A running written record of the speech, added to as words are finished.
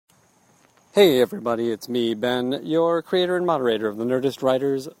Hey everybody, it's me, Ben, your creator and moderator of the Nerdist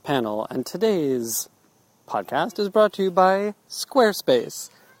Writers panel, and today's podcast is brought to you by Squarespace,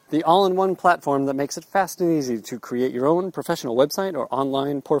 the all-in-one platform that makes it fast and easy to create your own professional website or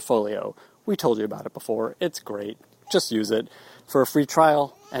online portfolio. We told you about it before. It's great. Just use it. For a free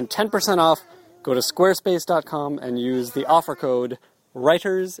trial and 10% off, go to squarespace.com and use the offer code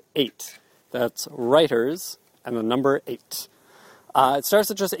WRITERS8. That's WRITERS and the number 8. It starts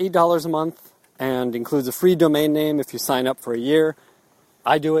at just $8 a month and includes a free domain name if you sign up for a year.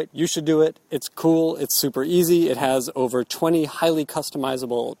 I do it. You should do it. It's cool. It's super easy. It has over 20 highly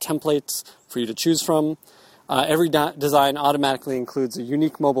customizable templates for you to choose from. Every design automatically includes a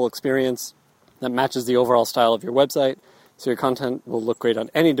unique mobile experience that matches the overall style of your website, so your content will look great on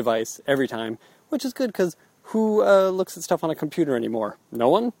any device every time, which is good because who looks at stuff on a computer anymore? No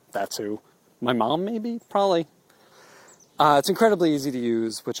one? That's who. My mom, maybe? Probably. It's incredibly easy to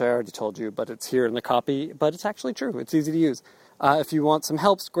use, which I already told you, but it's here in the copy, but it's actually true. It's easy to use. If you want some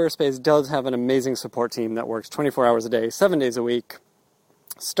help, Squarespace does have an amazing support team that works 24 hours a day, 7 days a week.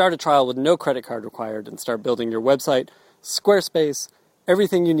 Start a trial with no credit card required and start building your website. Squarespace,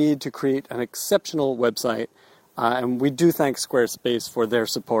 everything you need to create an exceptional website. And we do thank Squarespace for their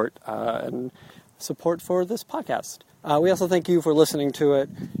support and support for this podcast. We also thank you for listening to it.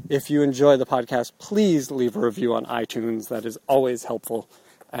 If you enjoy the podcast, please leave a review on iTunes. That is always helpful.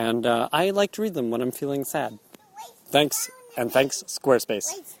 And I like to read them when I'm feeling sad. Thanks, and thanks, Squarespace.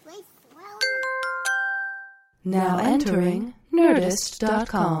 Now entering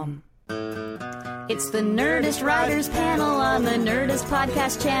Nerdist.com. It's the Nerdist Writers panel on the Nerdist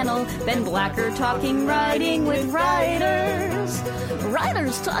Podcast channel. Ben Blacker talking writing with writers.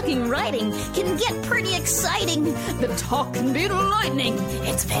 Writers talking writing can get pretty exciting. The talk can be lightning.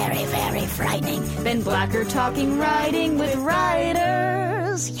 It's very, very frightening. Ben Blacker talking writing with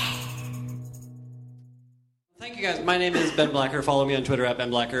writers. Yeah. Thank you guys. My name is Ben Blacker. Follow me on Twitter at Ben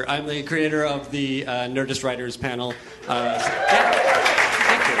Blacker. I'm the creator of the Nerdist Writers panel.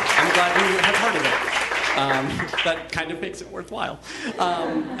 Thank you. I'm glad you have heard of it. That kind of makes it worthwhile.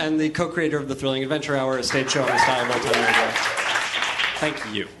 And the co-creator of the Thrilling Adventure Hour, a stage show on the style of old-time radio. Thank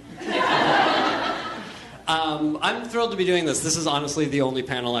you. I'm thrilled to be doing this. This is honestly the only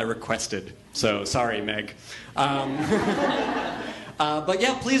panel I requested. So, sorry, Meg. But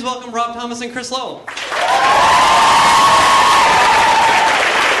yeah, please welcome Rob Thomas and Chris Lowell.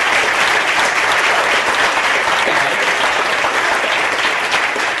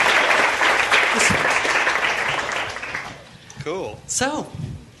 Cool. So,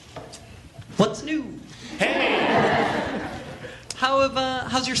 what's new? Hey!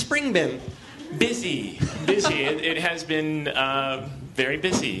 How's your spring been? Busy. It has been very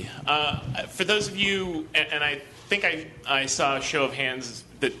busy. For those of you, and I think I saw a show of hands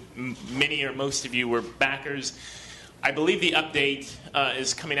that many or most of you were backers. I believe the update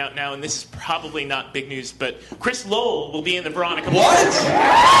is coming out now, and this is probably not big news, but Chris Lowell will be in the Veronica Mars. What?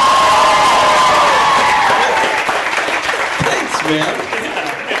 Thanks, man.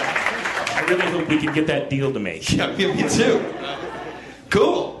 Yeah. I really hope we can get that deal to make. Yeah, me too.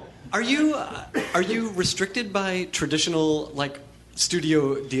 Cool. Are you restricted by traditional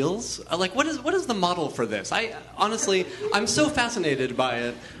studio deals? What is the model for this? I'm so fascinated by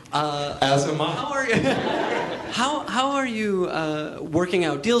it. As am I. How are you working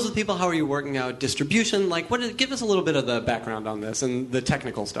out deals with people? How are you working out distribution? Give us a little bit of the background on this and the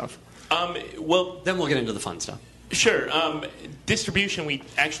technical stuff. Well, then we'll get into the fun stuff. Sure. Distribution, we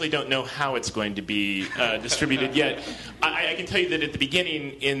actually don't know how it's going to be distributed yet. I can tell you that at the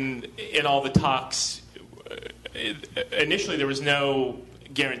beginning, in all the talks, initially there was no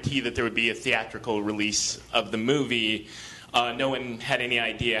guarantee that there would be a theatrical release of the movie. No one had any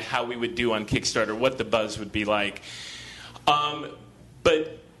idea how we would do on Kickstarter, what the buzz would be like.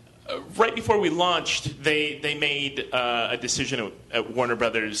 But right before we launched, they made a decision at Warner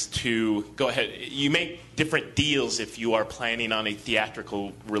Brothers to go ahead. You make different deals if you are planning on a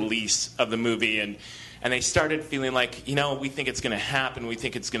theatrical release of the movie, and they started feeling like, we think it's going to happen, we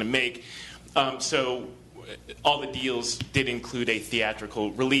think it's going to make. So all the deals did include a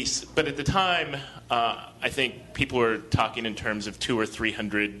theatrical release, but at the time, I think people were talking in terms of 200 or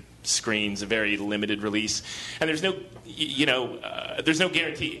 300 screens, a very limited release, and there's no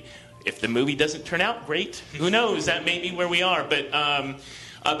guarantee. If the movie doesn't turn out great, who knows? That may be where we are. But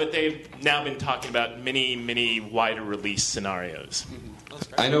they've now been talking about many, many wider release scenarios.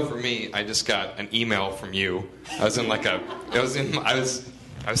 I know for me, I just got an email from you. I was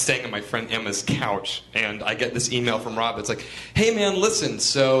staying on my friend Emma's couch, and I get this email from Rob. It's like, hey man, listen,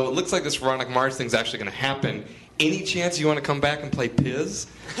 so it looks like this Veronica Mars thing's actually going to happen. any chance you want to come back and play Piz?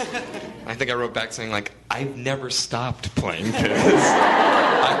 I think I wrote back saying, like, I've never stopped playing Piz.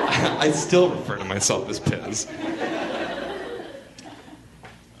 I still refer to myself as Piz.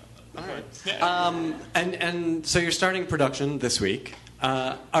 All right. And so you're starting production this week.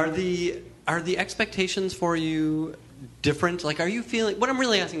 Are the expectations for you different? Like, are you feeling... What I'm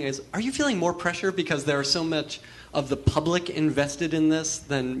really asking is, are you feeling more pressure because there are so much of the public invested in this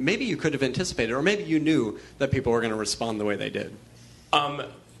than maybe you could have anticipated, or maybe you knew that people were going to respond the way they did?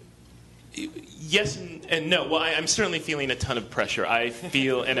 Yes and no. Well, I'm certainly feeling a ton of pressure. I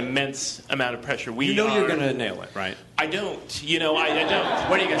feel an immense amount of pressure. You're going to nail it, right? I don't. I don't.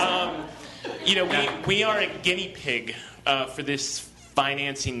 What do you guys think? We are a guinea pig for this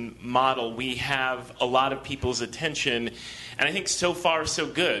financing model. We have a lot of people's attention, and I think so far so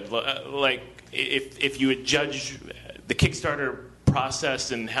good. Like, if you would judge the Kickstarter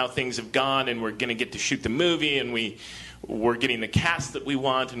process and how things have gone, and we're going to get to shoot the movie, and we're getting the cast that we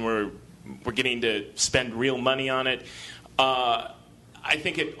want, and we're getting to spend real money on it. I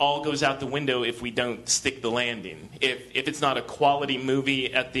think it all goes out the window if we don't stick the landing. If it's not a quality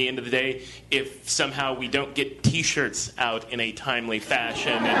movie at the end of the day, if somehow we don't get T-shirts out in a timely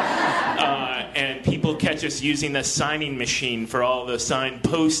fashion, and people catch us using the signing machine for all the signed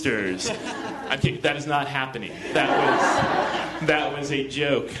posters, that is not happening. That was a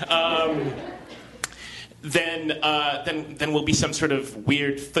joke. Then will be some sort of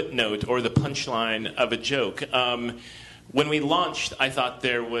weird footnote or the punchline of a joke. When we launched, I thought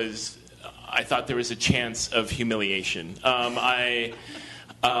there was a chance of humiliation. We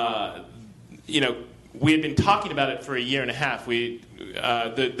had been talking about it for a year and a half.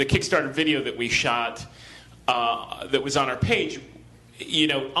 The Kickstarter video that we shot that was on our page,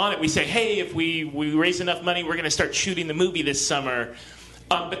 on it we say, hey, if we raise enough money, we're going to start shooting the movie this summer.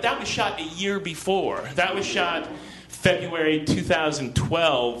 But that was shot a year before. That was shot February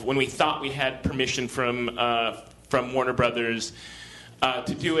 2012 when we thought we had permission from Warner Brothers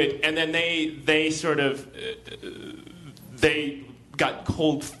to do it, and then they got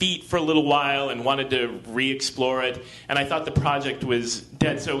cold feet for a little while and wanted to re-explore it, and I thought the project was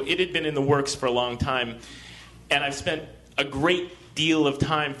dead. So it had been in the works for a long time, and I've spent a great deal of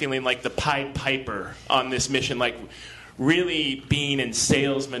time feeling like the Pied Piper on this mission, like really being in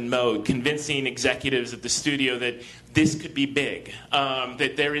salesman mode, convincing executives at the studio that this could be big,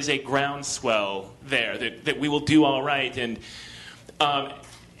 that there is a groundswell there, that we will do all right. And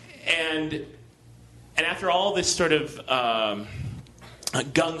after all this sort of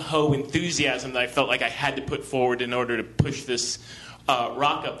gung-ho enthusiasm that I felt like I had to put forward in order to push this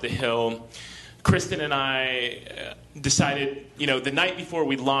rock up the hill, Kristen and I decided, the night before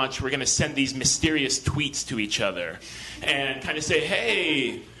we launched, we're going to send these mysterious tweets to each other and kind of say,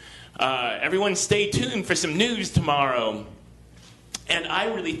 hey, everyone stay tuned for some news tomorrow. And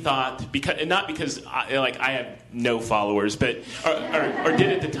I really thought, not because I have no followers, but or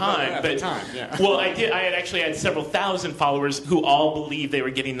did at the time. Well, I did. I had several thousand followers who all believed they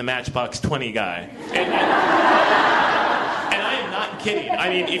were getting the Matchbox 20 guy. And I am not kidding. I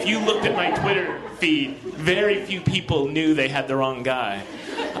mean, if you looked at my Twitter feed, very few people knew they had the wrong guy.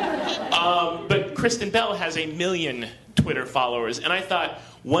 But Kristen Bell has 1 million Twitter followers, and I thought,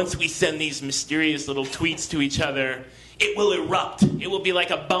 once we send these mysterious little tweets to each other, it will erupt. It will be like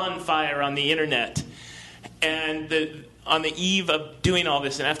a bonfire on the internet. And on the eve of doing all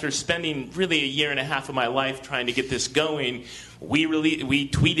this, and after spending really a year and a half of my life trying to get this going, we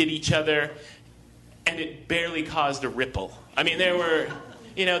tweeted each other, and it barely caused a ripple. I mean, there were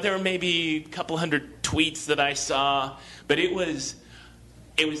maybe a couple hundred tweets that I saw, but it was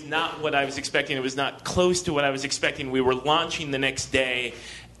not what I was expecting. It was not close to what I was expecting. We were launching the next day,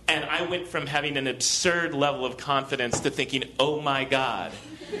 and I went from having an absurd level of confidence to thinking, oh my God,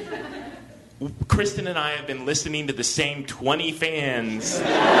 Kristen and I have been listening to the same 20 fans for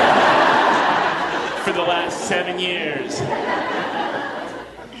the last 7 years.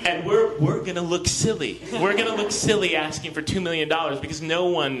 And we're going to look silly. We're going to look silly asking for $2 million because no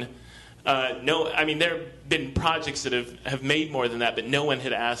one... I mean, there have been projects that have made more than that, but no one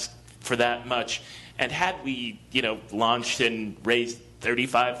had asked for that much. And had we, launched and raised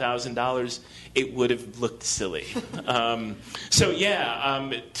 $35,000, it would have looked silly. To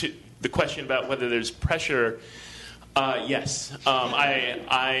the question about whether there's pressure, yes.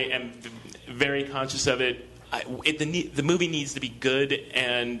 I am very conscious of it. The movie needs to be good,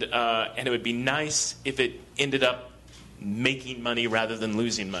 and it would be nice if it ended up making money rather than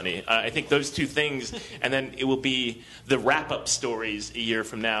losing money. I think those two things, and then it will be the wrap-up stories a year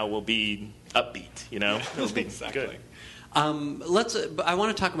from now will be upbeat, It'll be exactly. Good. I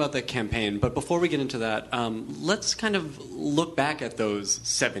want to talk about the campaign, but before we get into that, let's kind of look back at those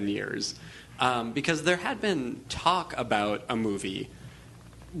 7 years, because there had been talk about a movie,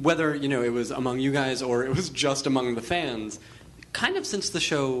 whether it was among you guys or it was just among the fans, kind of since the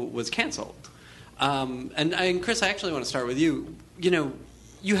show was canceled. And Chris, I actually want to start with you.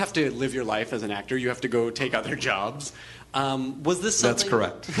 You have to live your life as an actor. You have to go take other jobs. Was this something... That's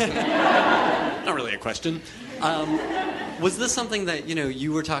correct. Not really a question. Was this something that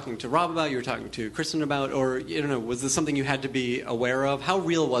you were talking to Rob about, you were talking to Kristen about, or was this something you had to be aware of? How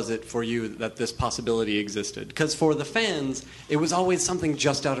real was it for you that this possibility existed? Because for the fans, it was always something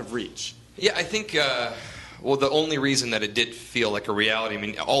just out of reach. Yeah, I think. Well, the only reason that it did feel like a reality, I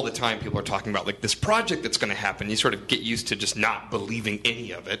mean, all the time people are talking about like this project that's going to happen. You sort of get used to just not believing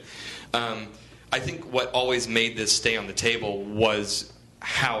any of it. I think what always made this stay on the table was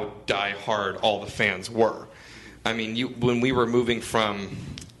how die-hard all the fans were. I mean, when we were moving from,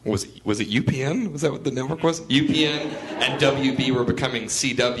 was it UPN? Was that what the network was? UPN and WB were becoming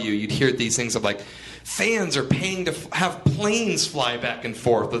CW. You'd hear these things of like, fans are paying to have planes fly back and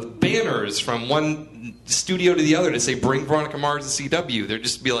forth with banners from one studio to the other to say, bring Veronica Mars to CW. There'd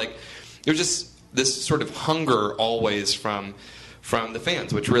just be like, there's just this sort of hunger always from the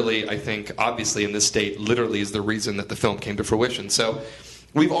fans, which really, I think, obviously in this state, literally is the reason that the film came to fruition. So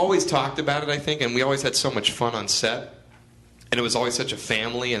we've always talked about it, I think, and we always had so much fun on set. And it was always such a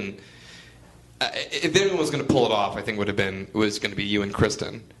family, and if anyone was going to pull it off, I think it was going to be you and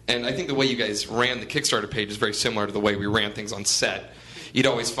Kristen. And I think the way you guys ran the Kickstarter page is very similar to the way we ran things on set. You'd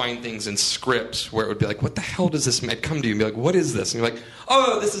always find things in scripts where it would be like, what the hell does this I'd come to you and be like, what is this? And you're like,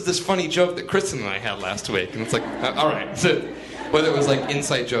 oh, this is this funny joke that Kristen and I had last week. And it's like, all right. So whether it was like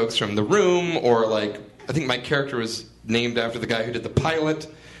inside jokes from The Room, or like, I think my character was named after the guy who did the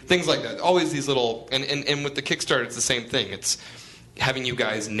pilot, things like that. Always these little, and with the Kickstarter, it's the same thing. It's having you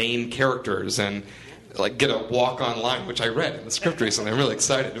guys name characters and like get a walk-on line, which I read in the script recently. I'm really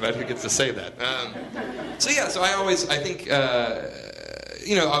excited about who gets to say that. So I think,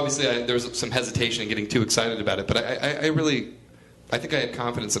 obviously there was some hesitation in getting too excited about it, but I think I had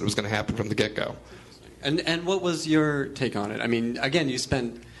confidence that it was going to happen from the get-go. And what was your take on it? I mean, again, you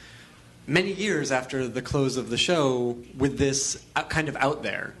spent many years after the close of the show with this kind of out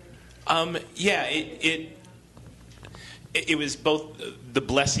there. It was both the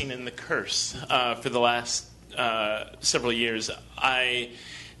blessing and the curse for the last several years.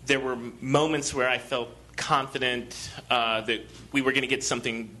 There were moments where I felt confident that we were going to get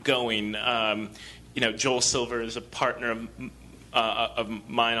something going. Joel Silver is a partner of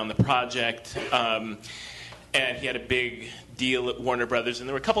mine on the project, and he had a big deal at Warner Brothers. And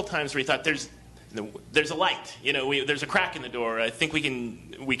there were a couple times where he thought, "There's a light. There's a crack in the door. I think we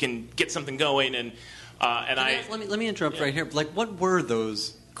can get something going." And let me interrupt right here. Like, what were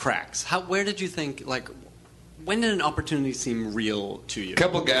those cracks? Where did you think, like, when did an opportunity seem real to you? A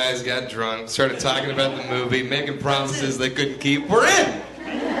couple guys got drunk, started talking about the movie, making promises they couldn't keep. We're in!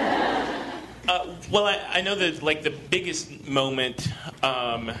 Well, I know that, like, the biggest moment,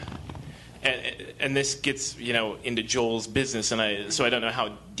 and this gets, into Joel's business, so I don't know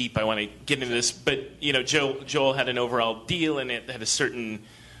how deep I want to get into this, but, Joel had an overall deal, and it had a certain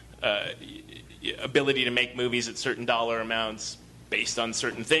ability to make movies at certain dollar amounts based on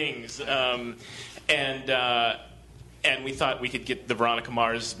certain things. And we thought we could get the Veronica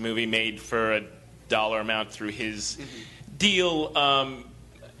Mars movie made for a dollar amount through his deal.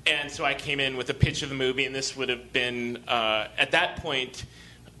 And so I came in with a pitch of the movie, and this would have been, at that point,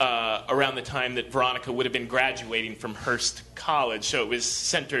 around the time that Veronica would have been graduating from Hearst College. So it was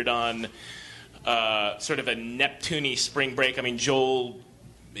centered on sort of a Neptune-y spring break. I mean, Joel,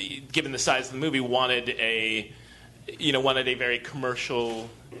 given the size of the movie, wanted a very commercial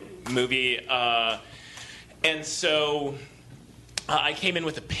movie. And so I came in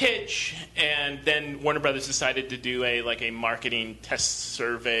with a pitch, and then Warner Brothers decided to do a marketing test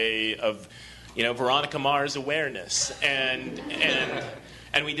survey of, Veronica Mars awareness, and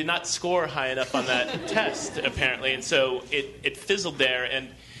we did not score high enough on that test apparently, and so it fizzled there, and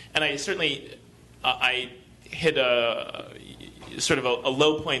I certainly I hit a sort of a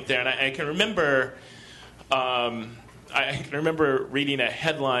low point there, and I can remember reading a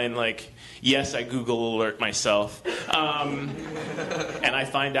headline like, "Yes, I Google alert myself," and I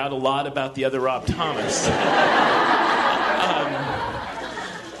find out a lot about the other Rob Thomas.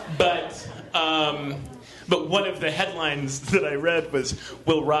 But one of the headlines that I read was,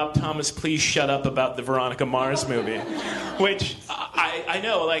 "Will Rob Thomas please shut up about the Veronica Mars movie?" Which I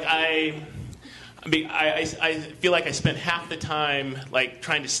know, like I mean, I feel like I spent half the time like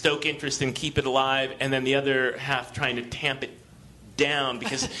trying to stoke interest and keep it alive, and then the other half trying to tamp it down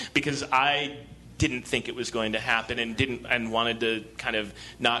because I didn't think it was going to happen and wanted to kind of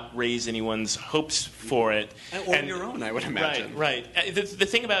not raise anyone's hopes for it. Or your own, I would imagine. Right. The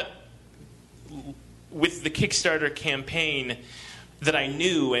thing about with the Kickstarter campaign that I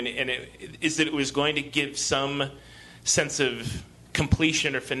knew is that it was going to give some sense of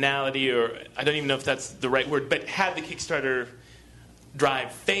completion or finality, or I don't even know if that's the right word, but had the Kickstarter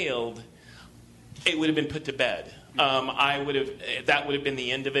drive failed, it would have been put to bed. That would have been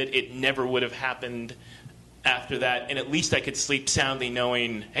the end of it. It never would have happened after that, and at least I could sleep soundly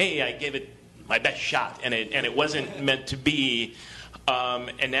knowing, hey, I gave it my best shot, and it wasn't meant to be.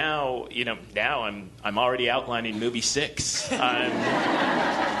 And now, now I'm already outlining movie 6. I'm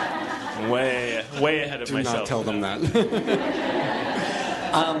way ahead of myself. Do not tell them that.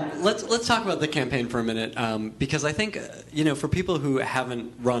 Let's talk about the campaign for a minute, because I think for people who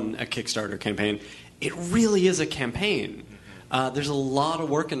haven't run a Kickstarter campaign, it really is a campaign. There's a lot of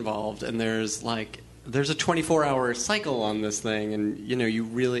work involved, and there's a 24-hour cycle on this thing, and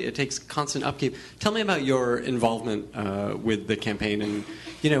it takes constant upkeep. Tell me about your involvement with the campaign, and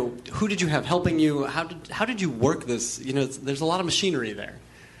who did you have helping you? How did you work this? There's a lot of machinery there.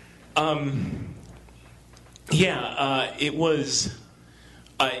 It was.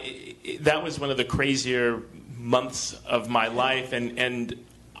 That was one of the crazier months of my life, and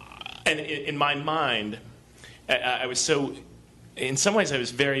in my mind, I was so. In some ways, I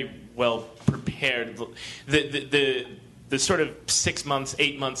was very well prepared. The sort of 6 months,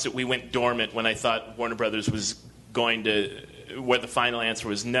 8 months that we went dormant when I thought Warner Brothers was going to, where the final answer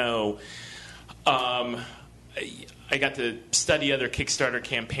was no. I got to study other Kickstarter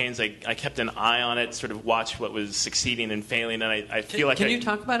campaigns. I kept an eye on it, sort of watch what was succeeding and failing, and I feel like. Can you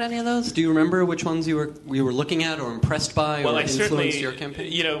talk about any of those? Do you remember which ones you were looking at or impressed by, or influenced your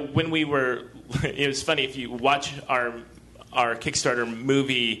campaign? When we were, it was funny if you watch our Kickstarter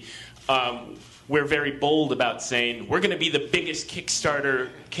movie. We're very bold about saying we're going to be the biggest Kickstarter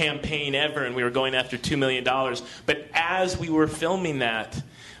campaign ever, and we were going after $2 million. But as we were filming that,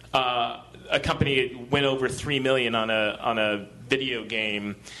 a company went over $3 million on a video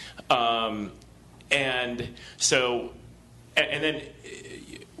game, and then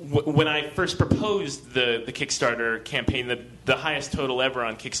when I first proposed the Kickstarter campaign, the highest total ever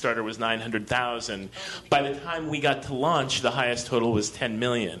on Kickstarter was $900,000. By the time we got to launch, the highest total was $10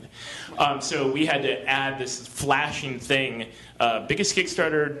 million. So we had to add this flashing thing, biggest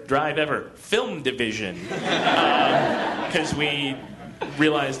Kickstarter drive ever, film division, because we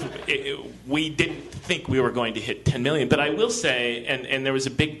realized we didn't think we were going to hit 10 million. But I will say, and there was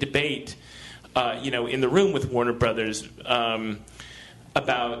a big debate, in the room with Warner Brothers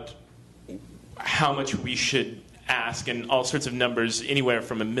about how much we should ask, and all sorts of numbers, anywhere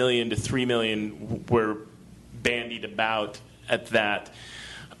from $1 million to $3 million, were bandied about at that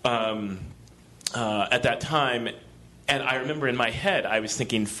time. And I remember in my head, I was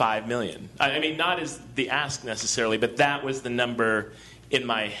thinking $5 million. I mean, not as the ask necessarily, but that was the number in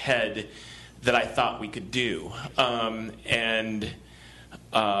my head that I thought we could do. And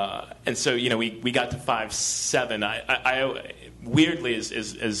so, we got to 5.7. I weirdly,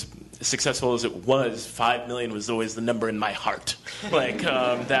 as successful as it was, 5 million was always the number in my heart.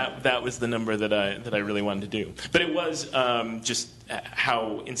 That was the number that I really wanted to do. But it was just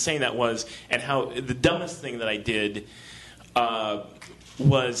how insane that was, and how the dumbest thing that I did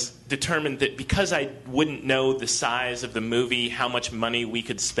was determined that because I wouldn't know the size of the movie, how much money we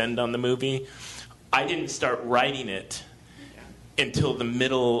could spend on the movie, I didn't start writing it until the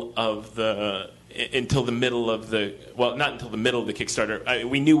middle of the not until the middle of the Kickstarter.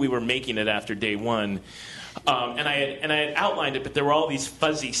 We knew we were making it after day one, and I had outlined it, but there were all these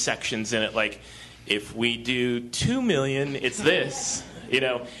fuzzy sections in it, like if we do 2 million, it's this.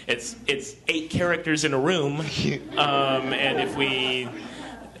 It's 8 characters in a room, and if we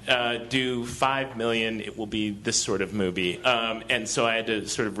do 5 million, it will be this sort of movie. And so I had to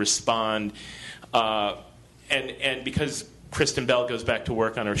sort of respond, and because Kristen Bell goes back to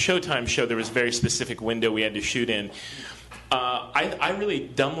work on her Showtime show, there was a very specific window we had to shoot in. I really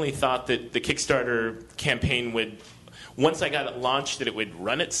dumbly thought that the Kickstarter campaign would, once I got it launched, that it would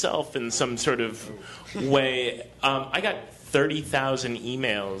run itself in some sort of way. I got 30,000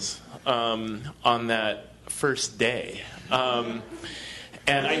 emails on that first day. And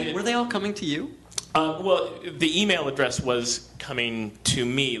were they all coming to you? Well, the email address was coming to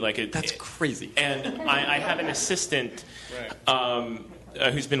me. That's crazy. And I have an assistant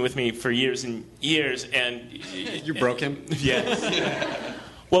who's been with me for years and years. And you broke him? Yes.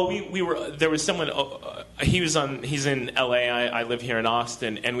 Well, we were. There was someone. He's in L.A. I live here in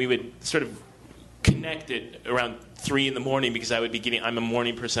Austin, and we would sort of connect it around 3 a.m. because I'm a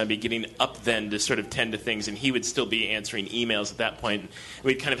morning person. I'd be getting up then to sort of tend to things, and he would still be answering emails at that point.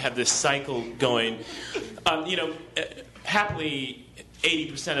 We'd kind of have this cycle going. Happily,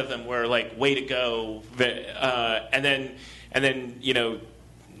 80% of them were like, way to go, and then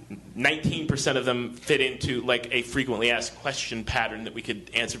 19% of them fit into like a frequently asked question pattern that we could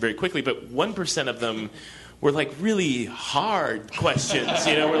answer very quickly, but 1% of them were like really hard questions.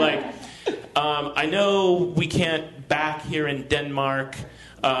 We're like, I know we can't back here in Denmark,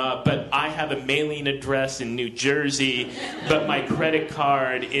 but I have a mailing address in New Jersey, but my credit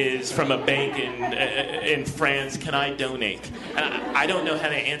card is from a bank in France. Can I donate? And I don't know how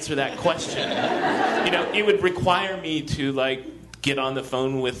to answer that question. It would require me to like get on the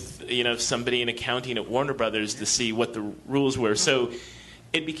phone with somebody in accounting at Warner Brothers to see what the rules were. So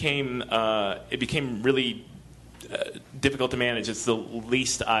it became really difficult to manage. It's the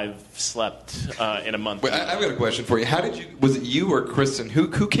least I've slept in a month. Wait, I've got a question for you. Was it you or Kristen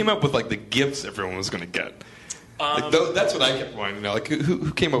who came up with like the gifts everyone was going to get? That's what I kept wanting to know. Like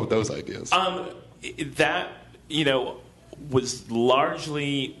who came up with those ideas? That was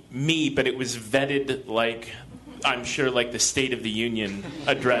largely me, but it was vetted like. I'm sure like the State of the Union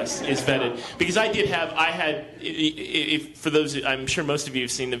address is vetted. Because for those, I'm sure most of you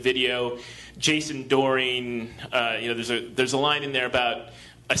have seen the video, Jason Doring, there's a line in there about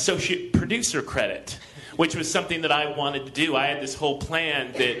associate producer credit, which was something that I wanted to do. I had this whole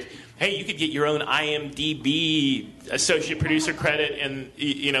plan that, hey, you could get your own IMDb associate producer credit and,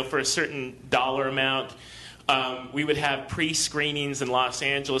 for a certain dollar amount. We would have pre-screenings in Los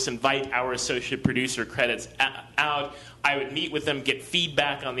Angeles, invite our associate producer credits out. I would meet with them, get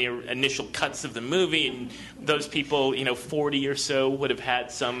feedback on the initial cuts of the movie, and those people, 40 or so, would have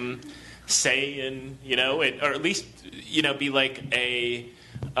had some say in, or at least, be like a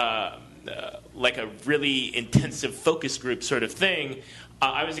really intensive focus group sort of thing.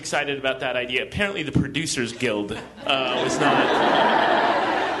 I was excited about that idea. Apparently, the Producers Guild was not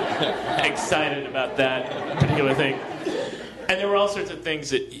excited about that particular thing, and there were all sorts of things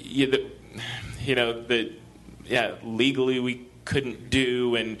that legally we couldn't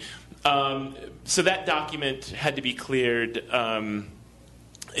do, and so that document had to be cleared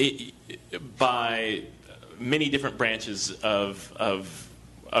by many different branches of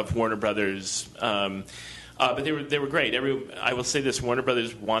Warner Brothers. But they were great. I will say this: Warner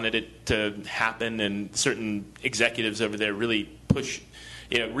Brothers wanted it to happen, and certain executives over there really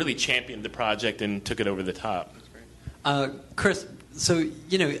really championed the project and took it over the top. Chris, so,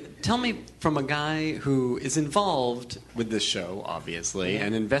 tell me from a guy who is involved with this show, obviously,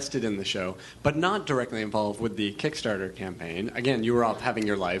 and invested in the show, but not directly involved with the Kickstarter campaign. Again, you were off having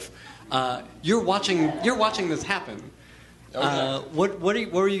your life. You're watching this happen. What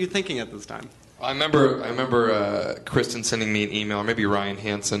were you thinking at this time? I remember Kristen sending me an email, or maybe Ryan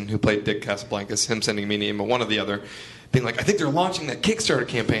Hansen, who played Dick Casablancas, him sending me an email, one or the other, being like, I think they're launching that Kickstarter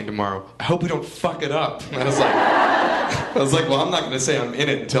campaign tomorrow. I hope we don't fuck it up. And I was like, well, I'm not going to say I'm in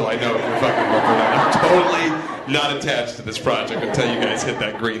it until I know if you're fucking working on it. I'm totally not attached to this project until you guys hit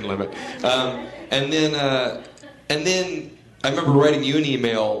that green limit. And then I remember writing you an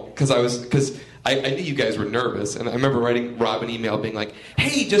email because I knew you guys were nervous, and I remember writing Rob an email being like,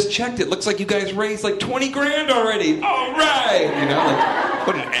 hey, just checked it. Looks like you guys raised like 20 grand already. All right. Like,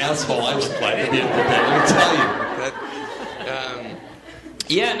 what an asshole I looked like at the end of the day. Let me tell you.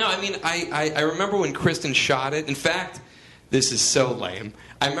 I remember when Kristen shot it. In fact, this is so lame.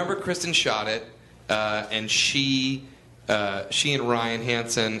 I remember Kristen shot it, and she and Ryan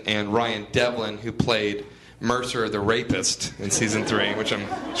Hansen and Ryan Devlin, who played Mercer the rapist in season 3, which I'm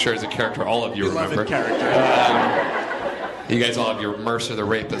sure is a character all of you remember. You guys all have your Mercer the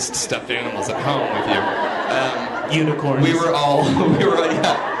rapist stuffed animals at home with you. Unicorns. We were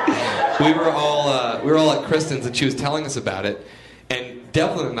all at Kristen's, and she was telling us about it. And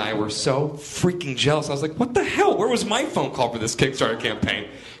Devlin and I were so freaking jealous. I was like, what the hell? Where was my phone call for this Kickstarter campaign?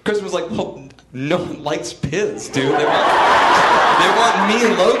 Kristen was like, well, no one likes Piz, dude. They want me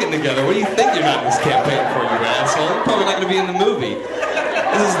and Logan together. What do you think you're not in this campaign for, you asshole? You're probably not going to be in the movie.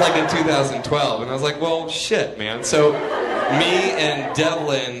 This is like in 2012. And I was like, well, shit, man. So me and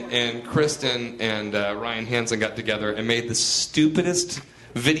Devlin and Kristen and Ryan Hansen got together and made the stupidest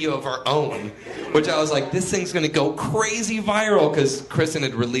video of our own, which I was like, this thing's going to go crazy viral, because Kristen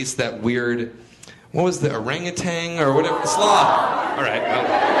had released that weird, what was the orangutan or whatever, sloth. All right,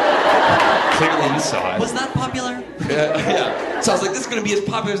 well, clearly you saw it. Was that popular? Yeah. So I was like, this is going to be as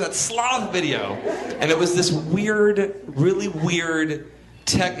popular as that sloth video. And it was this weird, really weird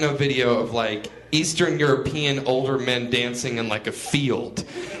techno video of like Eastern European older men dancing in like a field,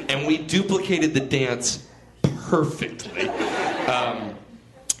 and we duplicated the dance perfectly.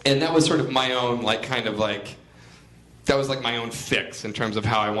 And that was sort of my own like kind of like that was like my own fix in terms of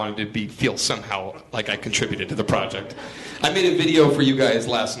how I wanted to feel somehow like I contributed to the project. I made a video for you guys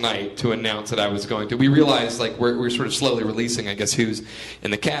last night to announce that I was going to. We realized like we're sort of slowly releasing, I guess, who's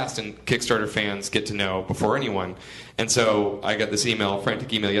in the cast, and Kickstarter fans get to know before anyone. And so I got this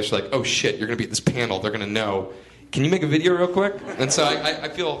frantic email yesterday, like, oh shit, you're going to be at this panel, they're going to know. Can you make a video real quick? And so I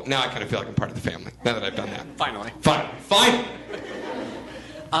feel, now I kind of feel like I'm part of the family, now that I've done that. Finally.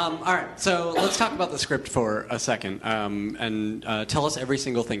 All right, so let's talk about the script for a second, and tell us every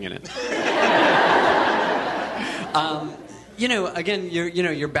single thing in it. Again,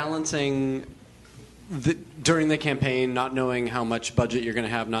 you're balancing during the campaign, not knowing how much budget you're going to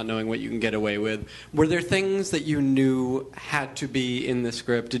have, not knowing what you can get away with. Were there things that you knew had to be in the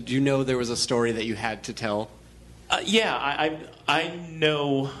script? Did you know there was a story that you had to tell? Yeah, I've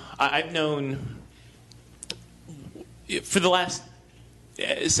known for the last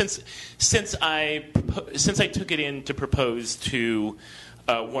since I took it in to propose to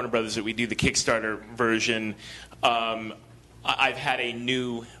Warner Brothers that we do the Kickstarter version. I've had a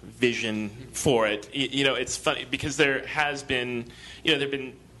new vision for it. It's funny because there has been, there've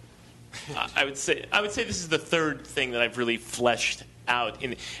been. I would say this is the third thing that I've really fleshed out.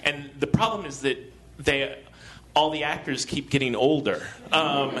 And the problem is that all the actors keep getting older.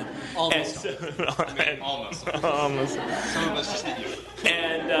 Almost. Almost. Some of us just hit you.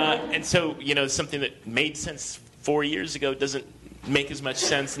 And so something that made sense 4 years ago doesn't make as much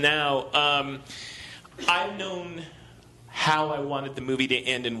sense now. I've known how I wanted the movie to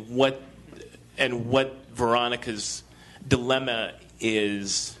end and what Veronica's dilemma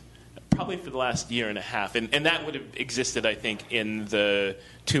is probably for the last year and a half, and that would have existed, I think, in the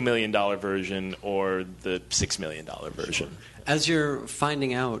 $2 million version or the $6 million version. As you're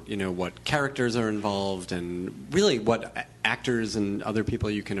finding out, what characters are involved and really what actors and other people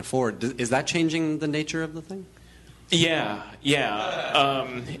you can afford, is that changing the nature of the thing? Yeah.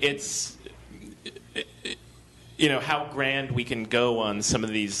 It's how grand we can go on some of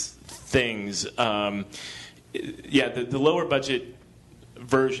these things. The lower budget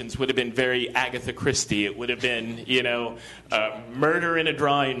versions would have been very Agatha Christie. It would have been, murder in a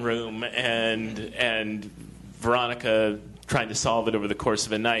drawing room and Veronica trying to solve it over the course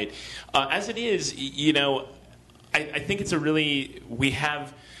of a night. As it is, I think it's we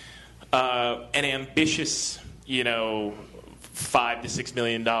have an ambitious, $5 to $6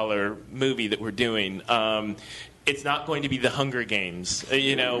 million movie that we're doing. It's not going to be the Hunger Games.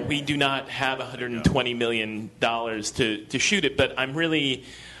 We do not have $120 million to shoot it, but I'm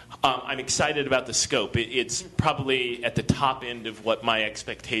excited about the scope. It's probably at the top end of what my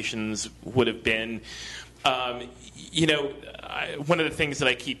expectations would have been. One of the things that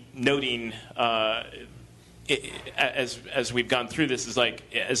I keep noting as we've gone through this is like,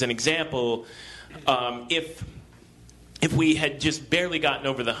 as an example, if we had just barely gotten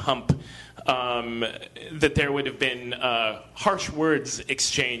over the hump, that there would have been harsh words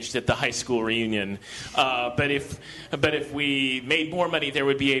exchanged at the high school reunion. But if we made more money, there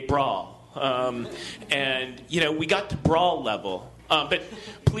would be a brawl. And we got to brawl level. But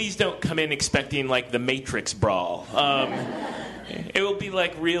please don't come in expecting like the Matrix brawl. It will be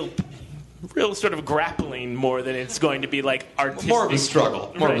like real sort of grappling more than it's going to be like artistic. More of a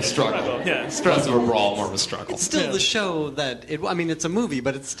struggle. Yeah, struggle. Less of a brawl, more of a struggle. It's still the show that it's a movie,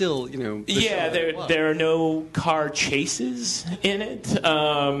 but it's still, there are no car chases in it.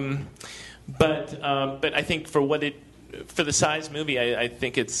 But I think for the size movie, I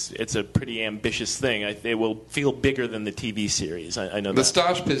think it's a pretty ambitious thing. It will feel bigger than the TV series. I know the that.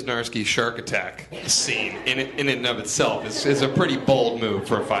 Stash Pisnarski shark attack scene in and of itself is a pretty bold move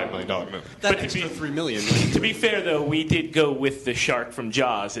for a $5 million movie. That extra $3 million. To be fair, though, we did go with the shark from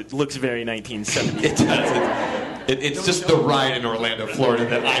Jaws. It looks very 1970s. It does. It's just the ride in Orlando, Florida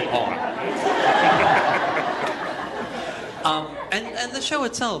that I'm on. And the show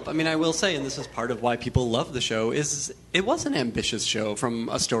itself, I will say, and this is part of why people love the show, is it was an ambitious show from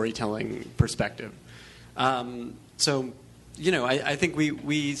a storytelling perspective. I think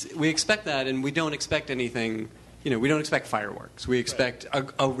we expect that, and we don't expect anything. We don't expect fireworks. We expect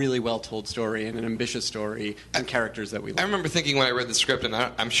a really well-told story and an ambitious story and characters that we love. I remember thinking when I read the script, and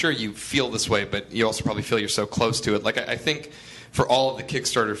I'm sure you feel this way, but you also probably feel you're so close to it. Like I think for all of the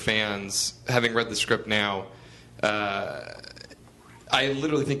Kickstarter fans, having read the script now, I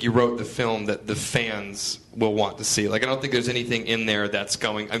literally think you wrote the film that the fans will want to see. Like, I don't think there's anything in there that's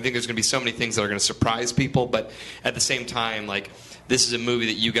going... I think there's going to be so many things that are going to surprise people, but at the same time, like, this is a movie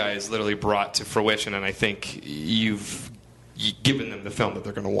that you guys literally brought to fruition, and I think you've given them the film that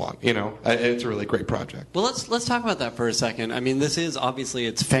they're going to want. It's a really great project. Well, let's talk about that for a second. I mean, this is obviously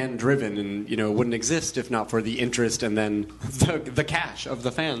it's fan driven, and it wouldn't exist if not for the interest and then the cash of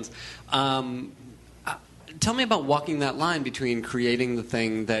the fans. Tell me about walking that line between creating the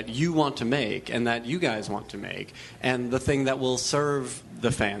thing that you want to make and that you guys want to make, and the thing that will serve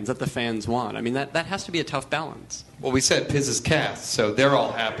the fans, that the fans want. I mean, that has to be a tough balance. Well, we said Piz is cast, so they're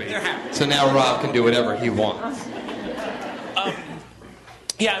all happy. So now Rob can do whatever he wants.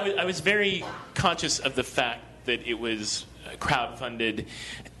 I was very conscious of the fact that it was crowdfunded,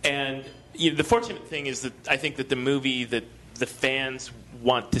 and the fortunate thing is that I think that the movie that the fans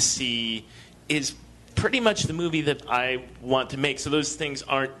want to see is pretty much the movie that I want to make. So those things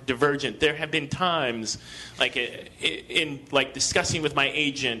aren't divergent. There have been times, like in discussing with my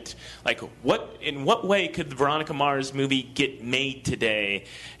agent, in what way could the Veronica Mars movie get made today?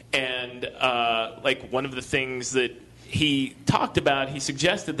 And one of the things that he talked about, he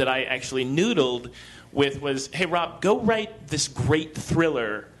suggested that I actually noodled with was, hey Rob, go write this great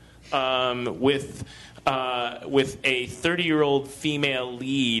thriller with a 30-year-old female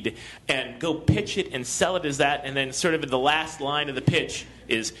lead, and go pitch it and sell it as that, and then sort of the last line of the pitch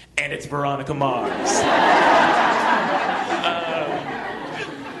is, and it's Veronica Mars.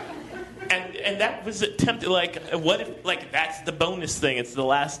 And that was attempted, what if, that's the bonus thing, it's the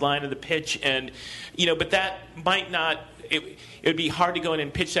last line of the pitch, and, but that might not, it would be hard to go in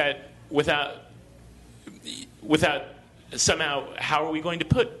and pitch that without somehow, how are we going to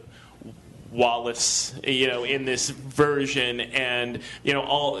put Wallace, in this version, and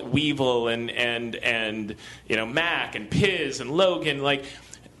all Weevil and Mac and Piz and Logan,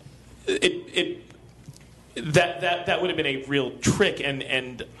 that would have been a real trick,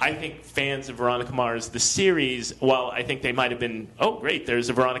 and I think fans of Veronica Mars, the series, while I think they might have been, oh great, there's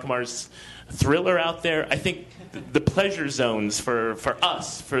a Veronica Mars thriller out there, I think the pleasure zones for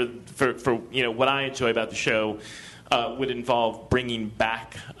us, for what I enjoy about the show, would involve bringing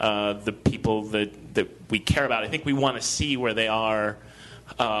back the people that we care about. I think we want to see where they are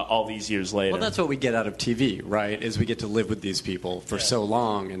all these years later. Well, that's what we get out of TV, right? Is we get to live with these people for so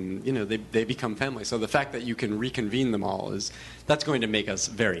long, and they become family. So the fact that you can reconvene them all that's going to make us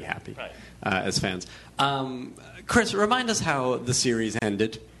very happy, right, as fans. Chris, remind us how the series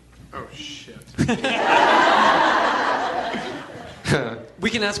ended. Oh shit. We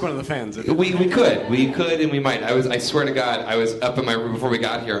can ask one of the fans. We could, and we might. I swear to God, I was up in my room before we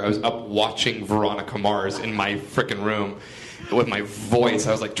got here. I was up watching Veronica Mars in my frickin' room with my voice.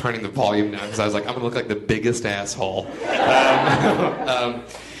 I was turning the volume down because I was I'm gonna look like the biggest asshole.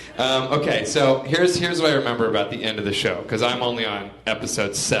 Okay, so here's what I remember about the end of the show, because I'm only on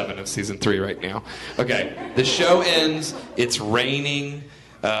episode 7 of season 3 right now. Okay, the show ends. It's raining.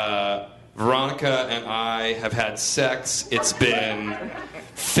 Veronica and I have had sex. It's been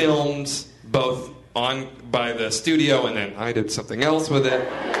filmed both by the studio, and then I did something else with it.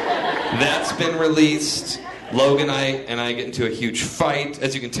 That's been released. Logan and I get into a huge fight.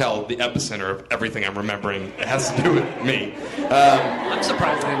 As you can tell, the epicenter of everything I'm remembering has to do with me. I'm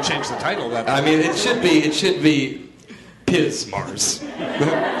surprised they didn't change the title. I mean, it should be Piz Mars.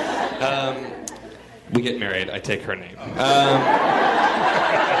 We get married. I take her name.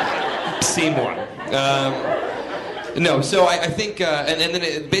 Seymour. No, so I think, and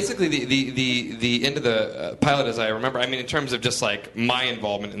then basically the end of the pilot, as I remember, I mean, in terms of just my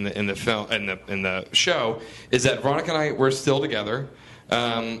involvement in the film in the show, is that Veronica and I were still together.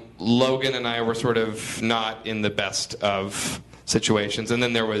 Logan and I were sort of not in the best of situations, and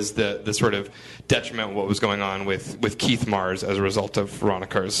then there was the sort of detriment of what was going on with Keith Mars as a result of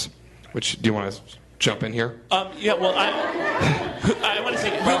Veronica's. Which, do you want to jump in here? Yeah. Well, I want to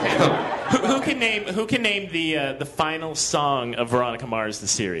say who can name the final song of Veronica Mars the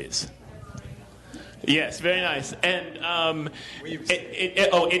series? Yes, very nice. And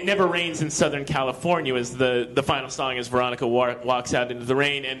it never rains in Southern California is the final song as Veronica walks out into the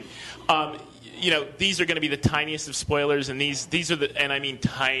rain. And these are going to be the tiniest of spoilers, and these are and I mean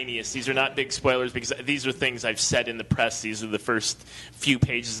tiniest. These are not big spoilers because these are things I've said in the press. These are the first few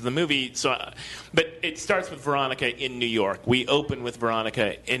pages of the movie. So, but it starts with Veronica in New York. We open with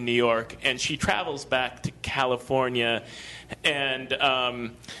Veronica in New York, and she travels back to California, and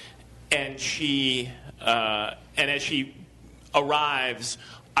she and as she arrives,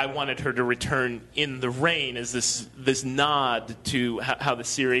 I wanted her to return in the rain as this nod to how the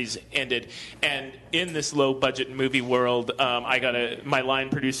series ended. And in this low-budget movie world, my line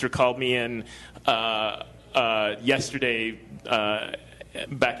producer called me in yesterday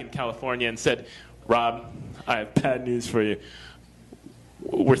back in California and said, "Rob, I have bad news for you.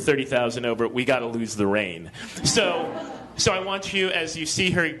 we're 30,000 over. We got to lose the rain. So I want you, as you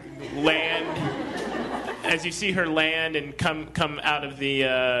see her land and come out of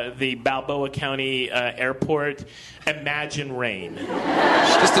the Balboa County airport, imagine rain.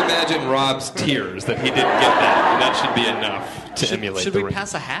 Just imagine Rob's tears that he didn't get that, and that should be enough to emulate Should the we rain.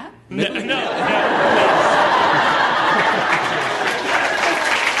 pass a hat? No, please.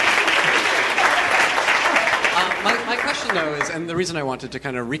 My question, though, is, and the reason I wanted to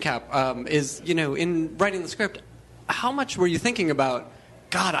kind of recap, is, in writing the script, how much were you thinking about,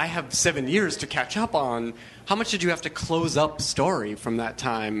 God, I have 7 years to catch up on? How much did you have to close up story from that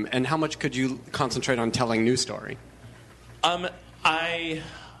time, and how much could you concentrate on telling new story? One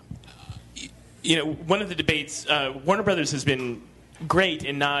of the debates, Warner Brothers has been great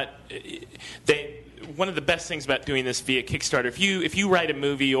in not, one of the best things about doing this via Kickstarter, if you write a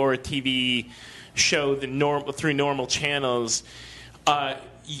movie or a TV show through normal channels,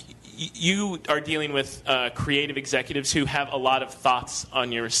 you are dealing with creative executives who have a lot of thoughts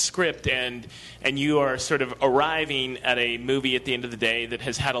on your script, and you are sort of arriving at a movie at the end of the day that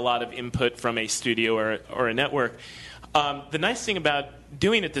has had a lot of input from a studio or a network. The nice thing about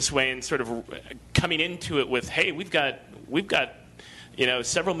doing it this way and sort of coming into it with, hey, we've got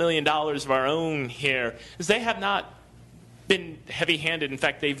several $1 million of our own here, is they have not been heavy-handed. In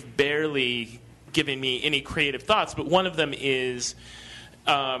fact, they've barely given me any creative thoughts. But one of them is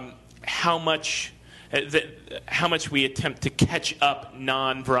how much we attempt to catch up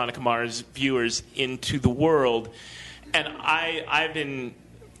non-Veronica Mars viewers into the world. And I've been,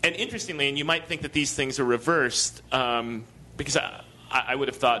 and interestingly, and you might think that these things are reversed, because I would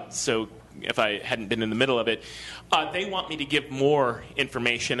have thought so if I hadn't been in the middle of it. They want me to give more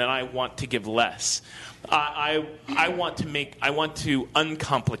information, and I want to give less. I want to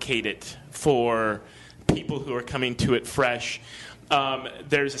uncomplicate it for people who are coming to it fresh.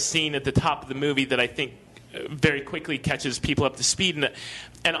 There's a scene at the top of the movie that I think very quickly catches people up to speed,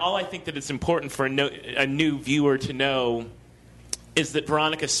 and all I think that it's important for a new viewer to know is that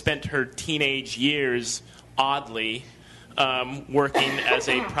Veronica spent her teenage years, oddly, working as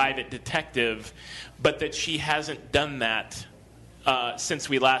a private detective, but that she hasn't done that since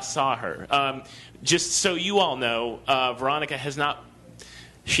we last saw her. Just so you all know, Veronica has not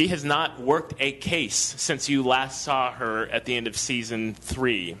worked a case since you last saw her at the end of season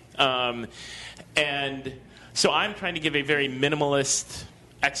 3. And so I'm trying to give a very minimalist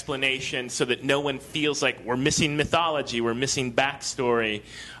explanation so that no one feels like we're missing mythology, we're missing backstory.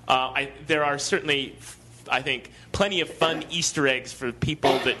 There are certainly, I think, plenty of fun Easter eggs for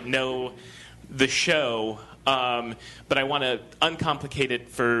people that know the show, but I want to uncomplicate it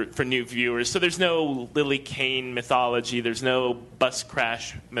for new viewers. So there's no Lily Kane mythology, there's no bus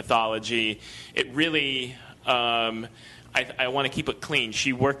crash mythology. It really, I want to keep it clean.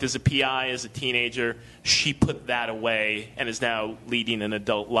 She worked as a PI as a teenager. She put that away and is now leading an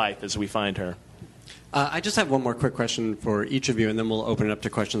adult life as we find her. I just have one more quick question for each of you, and then we'll open it up to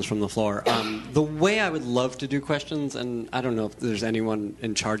questions from the floor. The way I would love to do questions, and I don't know if there's anyone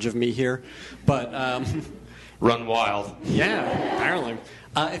in charge of me here, but... Run wild. Yeah, apparently.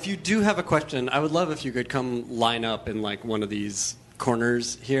 If you do have a question, I would love if you could come line up in like one of these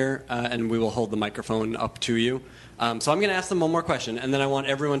corners here, and we will hold the microphone up to you. So I'm going to ask them one more question, and then I want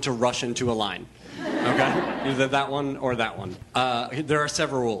everyone to rush into a line. Okay? Either that one or that one. There are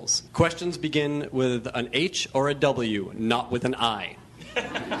several rules. Questions begin with an H or a W, not with an I.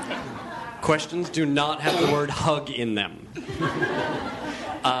 Questions do not have the word hug in them.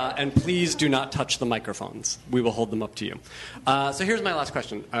 And please do not touch the microphones. We will hold them up to you. So here's my last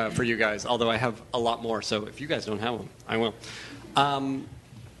question for you guys, although I have a lot more, so if you guys don't have them, I will.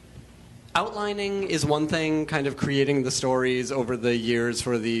 Outlining is one thing, kind of creating the stories over the years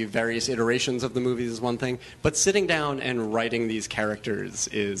for the various iterations of the movies is one thing, but sitting down and writing these characters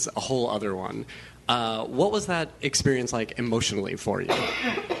is a whole other one. What was that experience like emotionally for you?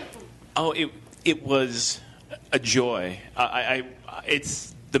 Oh, it was a joy.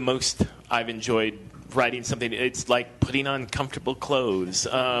 It's the most I've enjoyed writing something. It's like putting on comfortable clothes.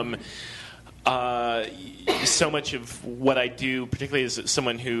 So much of what I do, particularly as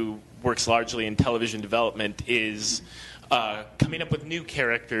someone who works largely in television development, is coming up with new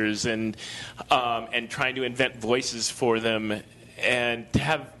characters and trying to invent voices for them, and to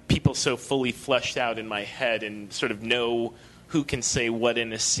have people so fully fleshed out in my head and sort of know who can say what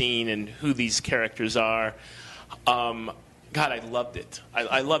in a scene and who these characters are. God, I loved it.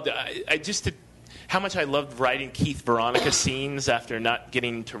 I loved it. How much I loved writing Keith Veronica scenes after not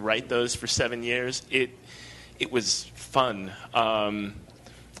getting to write those for 7 years. It was fun.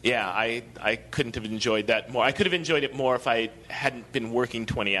 Yeah, I couldn't have enjoyed that more. I could have enjoyed it more if I hadn't been working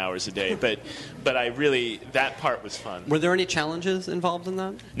 20 hours a day. But I really, that part was fun. Were there any challenges involved in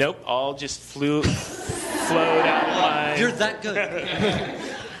that? Nope, all just flowed out of my... You're that good.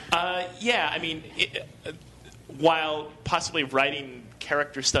 Yeah, I mean, while possibly writing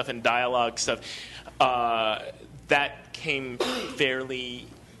character stuff and dialogue stuff, that came fairly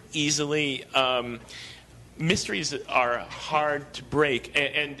easily. Mysteries are hard to break,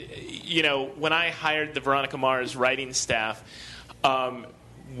 and you know, when I hired the Veronica Mars writing staff,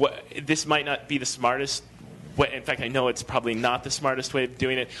 this might not be the smartest way. In fact, I know it's probably not the smartest way of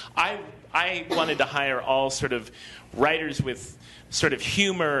doing it. I wanted to hire all sort of writers with sort of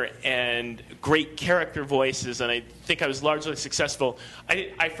humor and great character voices, and I think I was largely successful.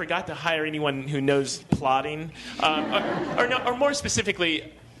 I forgot to hire anyone who knows plotting, or more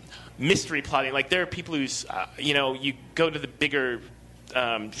specifically, mystery plotting. Like, there are people who's, you know, you go to the bigger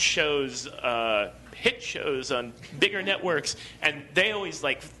shows, hit shows on bigger networks, and they always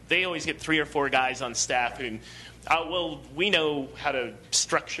get 3 or 4 guys on staff who, well, we know how to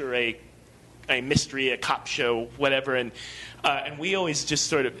structure a mystery, a cop show, whatever, and we always just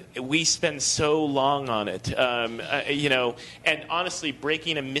sort of, we spend so long on it, you know, and honestly,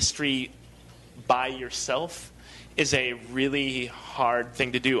 breaking a mystery by yourself is a really hard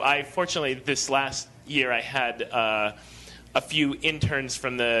thing to do. Fortunately, this last year I had a few interns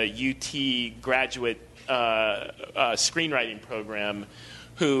from the UT graduate screenwriting program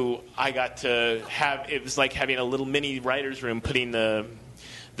who I got to have. It was like having a little mini writer's room, putting the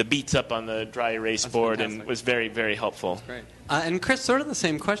beats up on the dry erase board, fantastic. And was very, very helpful. That's great. And Chris, sort of the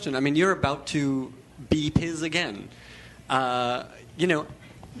same question. I mean, you're about to be Piz again. You know,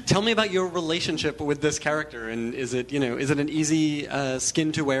 tell me about your relationship with this character, and is it an easy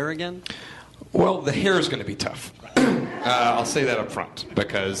skin to wear again? Well, the hair is going to be tough. I'll say that up front,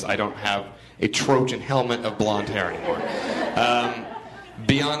 because I don't have a Trojan helmet of blonde hair anymore.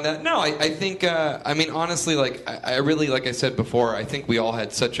 Beyond that, no, I think, I mean, honestly, like, I really, like I said before, I think we all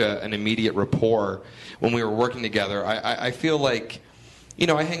had such an immediate rapport when we were working together. I feel like, you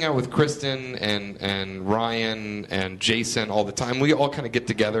know, I hang out with Kristen and Ryan and Jason all the time. We all kind of get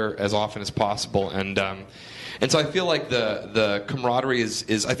together as often as possible, and so I feel like the camaraderie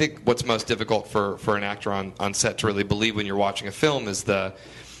is I think what's most difficult for an actor on set to really believe when you're watching a film is the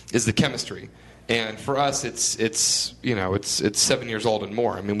chemistry. And for us, it's 7 years old and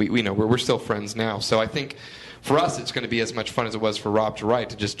more. I mean, we know we're still friends now. So I think for us, it's going to be as much fun as it was for Rob to write,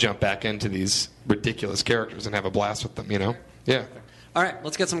 to just jump back into these ridiculous characters and have a blast with them. You know? Yeah. All right,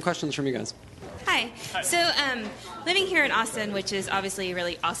 let's get some questions from you guys. Hi. So, living here in Austin, which is obviously a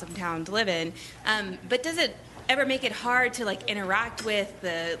really awesome town to live in, but does it ever make it hard to, like, interact with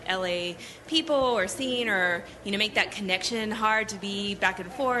the LA people or scene, or, you know, make that connection hard to be back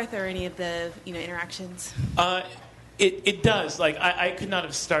and forth, or any of the, you know, interactions? It does. Like, I could not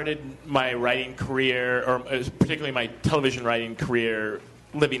have started my writing career, or particularly my television writing career,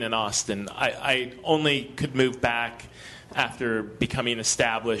 living in Austin. I only could move back after becoming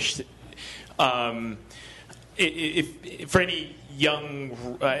established. If for any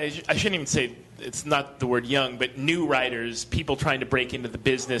young, I shouldn't even say, it's not the word young, but new writers, people trying to break into the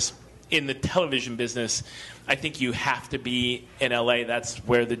business, in the television business, I think you have to be in LA. That's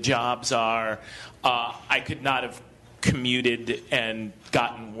where the jobs are. I could not have commuted and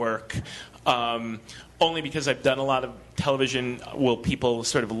gotten work. Only because I've done a lot of television will people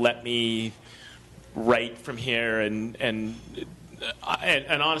sort of let me write from here, and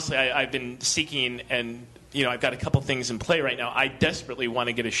honestly, I've been seeking, and you know, I've got a couple things in play right now. I desperately want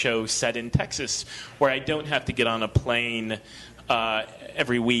to get a show set in Texas where I don't have to get on a plane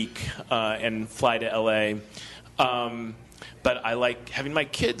every week and fly to LA. But I like having my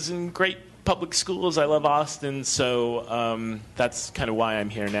kids in great public schools. I love Austin, so that's kind of why I'm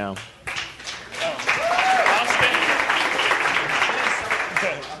here now.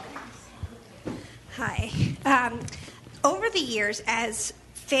 Hi. Over the years, as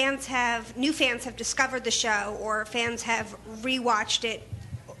new fans have discovered the show, or fans have rewatched it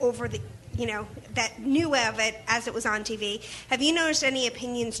over the, you know, that knew of it as it was on TV, have you noticed any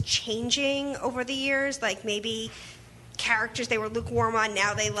opinions changing over the years? Like maybe characters they were lukewarm on,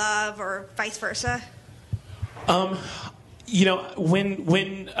 now they love, or vice versa? You know,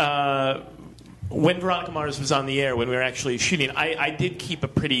 when Veronica Mars was on the air, when we were actually shooting, I did keep a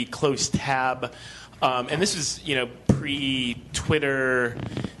pretty close tab. And this was, you know, pre-Twitter,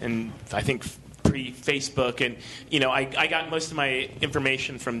 and I think pre-Facebook, and I got most of my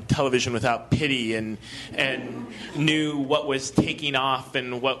information from Television Without Pity, and knew what was taking off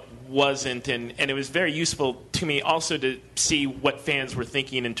and what wasn't, and it was very useful to me also to see what fans were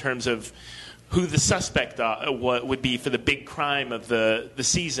thinking in terms of who the suspect would be for the big crime of the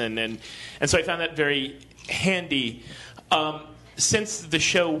season, and so I found that very handy. Since the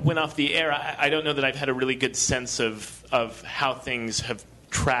show went off the air, I don't know that I've had a really good sense of how things have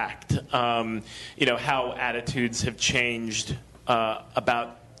tracked, how attitudes have changed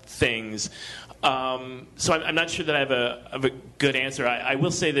about things. So I'm not sure that I have a good answer. I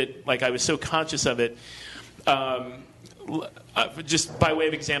will say that, like, I was so conscious of it. Just by way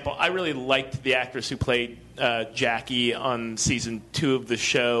of example, I really liked the actress who played Jackie on season 2 of the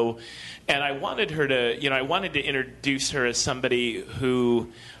show, and I wanted her to, I wanted to introduce her as somebody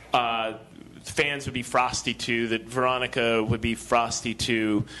who fans would be frosty to, that Veronica would be frosty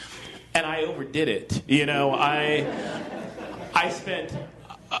to, and I overdid it. I spent.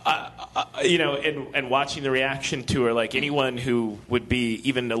 And watching the reaction to her, like anyone who would be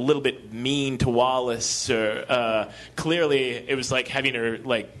even a little bit mean to Wallace, or clearly it was like having her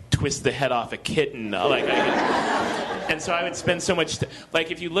like twist the head off a kitten. And so I would spend so much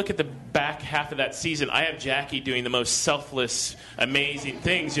like, if you look at the back half of that season, I have Jackie doing the most selfless, amazing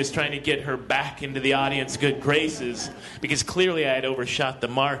things, just trying to get her back into the audience good graces, because clearly I had overshot the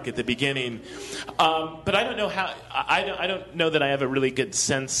mark at the beginning. But I don't know how. I don't know that I have a really good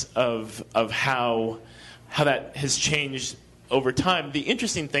sense of how that has changed over time. The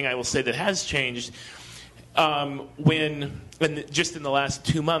interesting thing I will say that has changed just in the last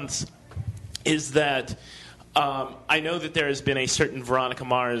 2 months is that I know that there has been a certain Veronica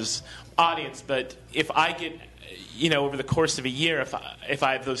Mars audience, but if I get, over the course of a year, if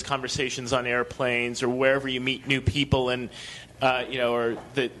I have those conversations on airplanes or wherever you meet new people, and or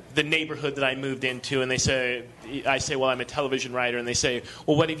the neighborhood that I moved into, and I say, well, I'm a television writer, and they say,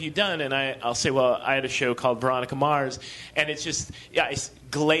 well, what have you done? And I'll say, well, I had a show called Veronica Mars, and it's just, it's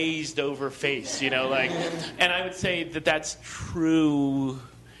glazed over face, and I would say that that's true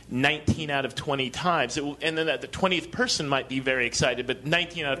 19 out of 20 times. And then the 20th person might be very excited, but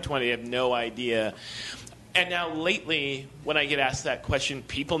 19 out of 20 have no idea. And now lately, when I get asked that question,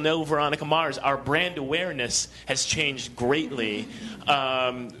 people know Veronica Mars. Our brand awareness has changed greatly.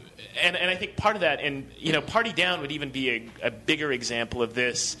 And I think part of that, and Party Down would even be a bigger example of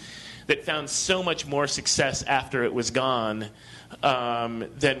this, that found so much more success after it was gone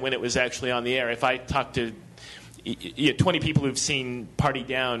than when it was actually on the air. If I talk to 20 people who've seen Party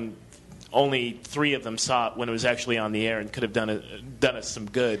Down, only 3 of them saw it when it was actually on the air and could have done us some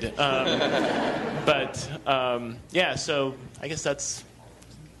good. So I guess that's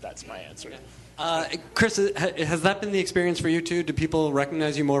my answer. Chris, has that been the experience for you too? Do people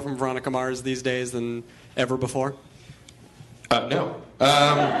recognize you more from Veronica Mars these days than ever before? No.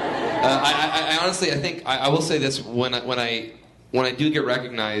 I honestly, I think I will say this: when I do get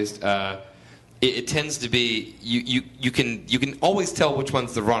recognized, it tends to be you can always tell which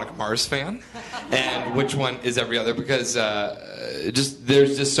one's the Veronica Mars fan and which one is every other, because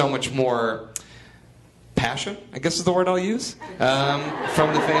there's just so much more passion, I guess is the word I'll use,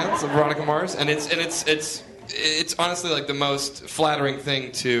 from the fans of Veronica Mars, and it's honestly like the most flattering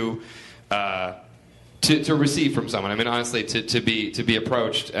thing to receive from someone. I mean, honestly, to be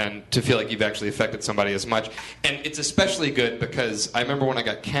approached and to feel like you've actually affected somebody as much. And it's especially good because I remember when I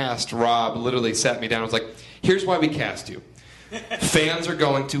got cast, Rob literally sat me down and was like, here's why we cast you. Fans are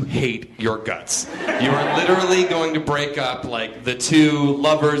going to hate your guts. You are literally going to break up like the 2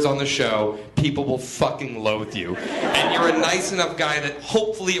 lovers on the show. People will fucking loathe you. And you're a nice enough guy that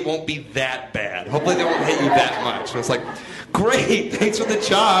hopefully it won't be that bad. Hopefully they won't hate you that much. And it's like, great, thanks for the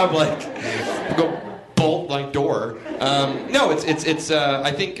job. Like, go bolt like door. No, it's.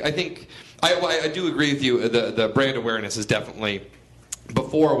 I think I do agree with you. The brand awareness is definitely,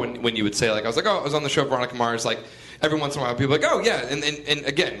 before when you would say, like, I was on the show Veronica Mars, like every once in a while people are like, oh yeah, and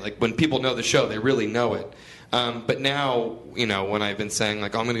again, like when people know the show, they really know it. But now, when I've been saying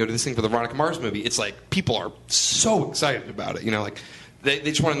like, oh, I'm going to go do this thing for the Veronica Mars movie, it's like people are so excited about it. Like they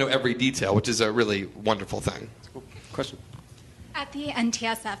just want to know every detail, which is a really wonderful thing. Cool. Question. At the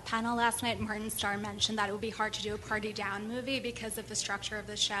NTSF panel last night, Martin Starr mentioned that it would be hard to do a Party Down movie because of the structure of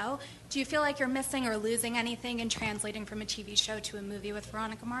the show. Do you feel like you're missing or losing anything in translating from a TV show to a movie with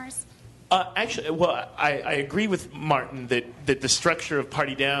Veronica Mars? Actually, well, I agree with Martin that the structure of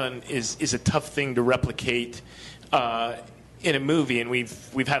Party Down is a tough thing to replicate in a movie, and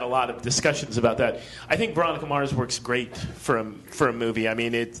we've had a lot of discussions about that. I think Veronica Mars works great for a movie. I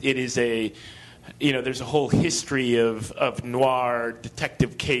mean, it is a there's a whole history of noir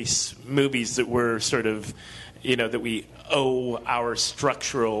detective case movies that we're sort of, that we owe our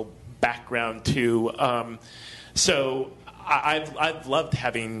structural background to. So I've loved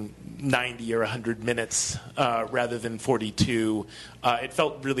having 90 or 100 minutes rather than 42. It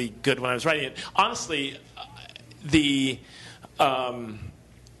felt really good when I was writing it. Honestly, the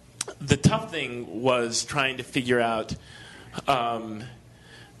tough thing was trying to figure out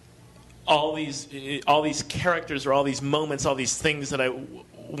all these characters or all these moments, all these things that I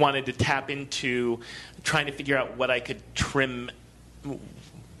wanted to tap into, trying to figure out what I could trim,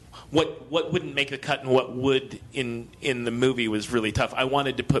 what wouldn't make the cut and what would in the movie was really tough. I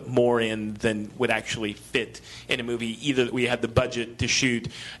wanted to put more in than would actually fit in a movie, either that we had the budget to shoot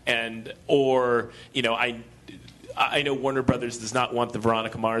or I know Warner Brothers does not want the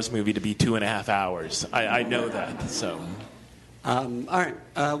Veronica Mars movie to be 2.5 hours. I know that. So, all right,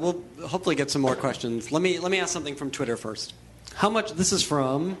 we'll hopefully get some more questions. Let me ask something from Twitter first. How much? This is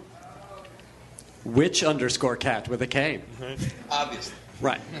from Witch_cat with a K. Mm-hmm. Obviously.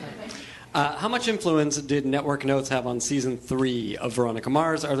 Right. How much influence did Network Notes have on season 3 of Veronica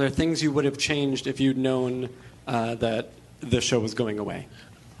Mars? Are there things you would have changed if you'd known that the show was going away?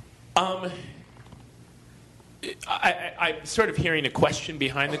 I'm sort of hearing a question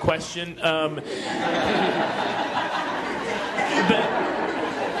behind the question.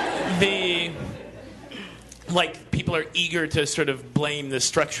 People are eager to sort of blame the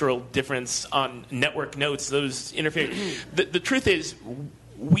structural difference on Network Notes, those interfering. The truth is,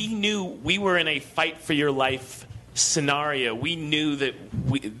 we knew we were in a fight for your life scenario. We knew that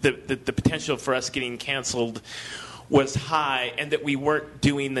the potential for us getting canceled was high, and that we weren't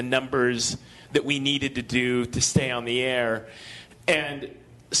doing the numbers that we needed to do to stay on the air. And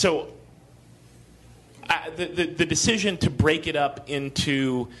so the decision to break it up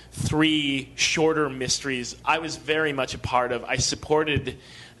into 3 shorter mysteries, I was very much a part of. I supported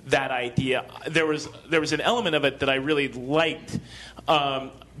that idea. There was an element of it that I really liked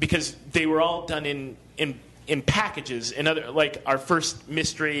because they were all done in packages. Like our first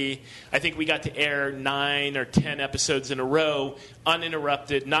mystery, I think we got to air 9 or 10 episodes in a row,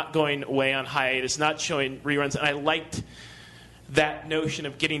 uninterrupted, not going away on hiatus, not showing reruns. And I liked that notion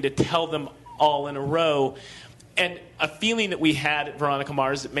of getting to tell them all in a row. And a feeling that we had at Veronica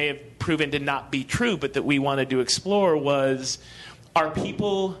Mars that may have proven to not be true, but that we wanted to explore was, are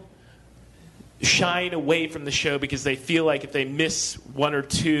people shying away from the show because they feel like if they miss 1 or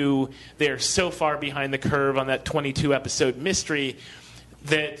 2, they're so far behind the curve on that 22-episode mystery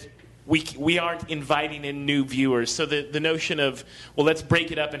that we aren't inviting in new viewers. So the notion of, well, let's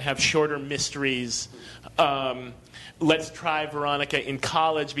break it up and have shorter mysteries. Let's try Veronica in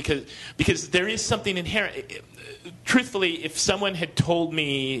college because there is something inherent. Truthfully, if someone had told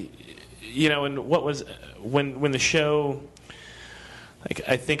me, and what was when the show, like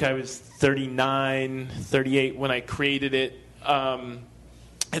I think I was 39, 38 when I created it,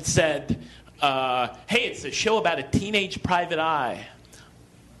 it said, hey, it's a show about a teenage private eye.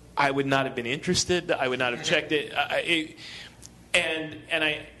 I would not have been interested. I would not have checked it.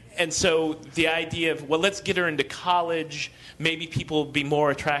 And so the idea of, well, let's get her into college. Maybe people will be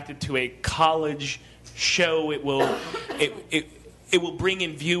more attracted to a college show. It will bring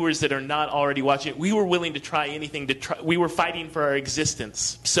in viewers that are not already watching it. We were willing to try anything to try. We were fighting for our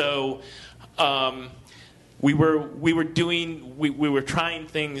existence. So we were trying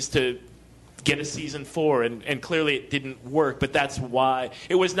things to get a season 4, and clearly it didn't work. But that's why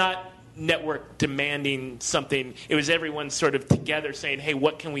it was not network demanding something. It was everyone sort of together saying, hey,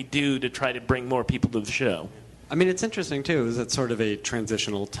 what can we do to try to bring more people to the show? I mean, it's interesting, too, is it's sort of a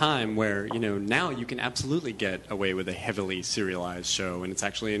transitional time where, now you can absolutely get away with a heavily serialized show, and it's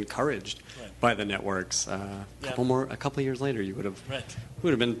actually encouraged by the networks. A couple years later, you would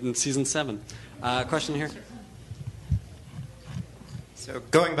have been in season 7. Question here? So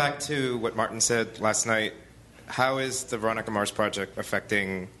going back to what Martin said last night, how is the Veronica Mars project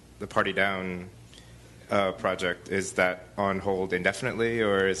affecting the Party Down project? Is that on hold indefinitely,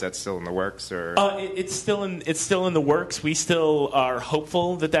 or is that still in the works? Or it's still in the works. We still are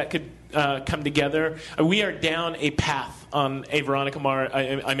hopeful that could come together. We are down a path on a Veronica Mars.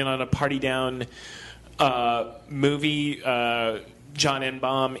 On a Party Down movie. John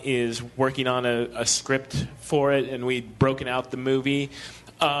Enbaum is working on a script for it, and we've broken out the movie.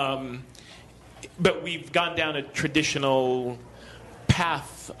 But we've gone down a traditional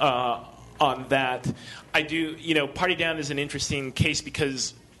path on that. I do, Party Down is an interesting case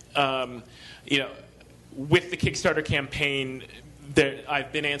because, with the Kickstarter campaign,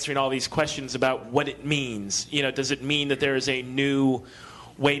 I've been answering all these questions about what it means. Does it mean that there is a new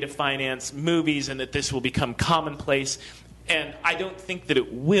way to finance movies and that this will become commonplace. And I don't think that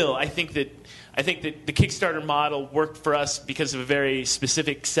it will. I think that the Kickstarter model worked for us because of a very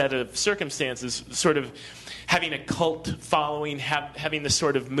specific set of circumstances, sort of having a cult following, having the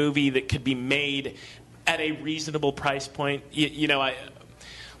sort of movie that could be made at a reasonable price point.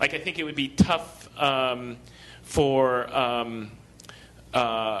 I think it would be tough for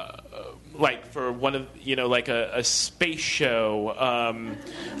one of a space show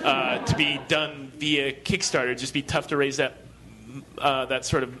to be done via Kickstarter. It'd just be tough to raise that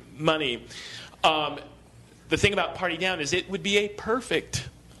sort of money. The thing about Party Down is it would be a perfect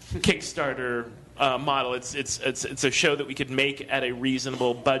Kickstarter model. It's a show that we could make at a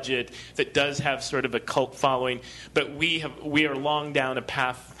reasonable budget that does have sort of a cult following. But we are long down a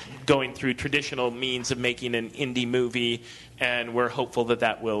path going through traditional means of making an indie movie, and we're hopeful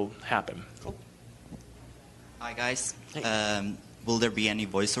that will happen. Cool. Hi guys. Will there be any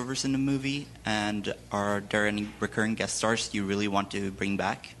voiceovers in the movie, and are there any recurring guest stars you really want to bring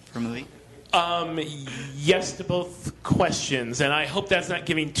back for a movie? Yes to both questions, and I hope that's not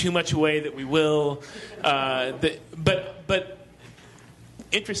giving too much away that we will. But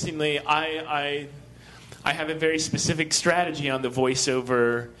interestingly, I have a very specific strategy on the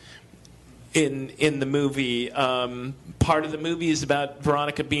voiceover in the movie. Part of the movie is about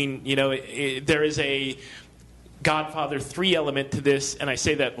Veronica being, there is a Godfather 3 element to this, and I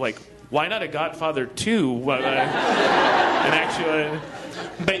say that like, why not a Godfather 2? And actually,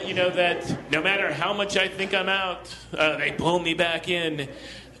 but that no matter how much I think I'm out, they pull me back in.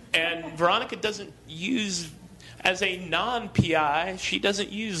 And Veronica doesn't use, as a non-PI, she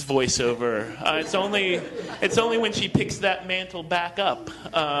doesn't use voiceover. It's only when she picks that mantle back up.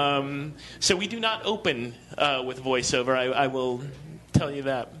 So we do not open with voiceover. I will tell you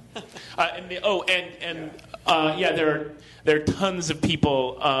that. There are tons of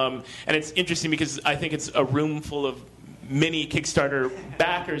people, and it's interesting because I think it's a room full of many Kickstarter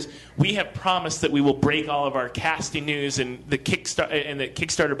backers. We have promised that we will break all of our casting news, and the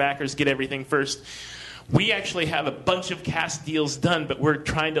Kickstarter backers get everything first. We actually have a bunch of cast deals done, but we're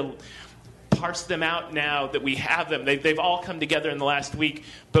trying to parse them out now that we have them. They've all come together in the last week,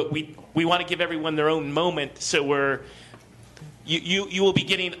 but we want to give everyone their own moment. So you will be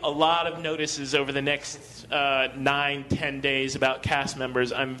getting a lot of notices over the next 9-10 days about cast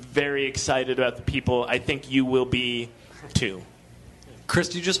members. I'm very excited about the people. I think you will be too. Chris,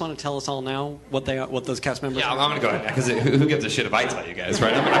 do you just want to tell us all now what those cast members are? Yeah, I'm going to go ahead because who gives a shit if I tell you guys,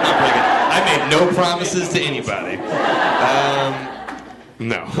 right? I'm not bringing, I made no promises to anybody.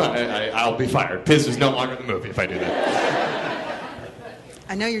 No, I'll be fired. Piz is no longer in the movie if I do that.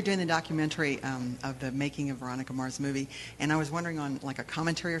 I know you're doing the documentary of the making of Veronica Mars movie, and I was wondering on like a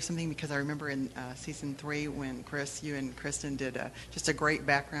commentary or something, because I remember in season 3 when Chris, you and Kristen did just a great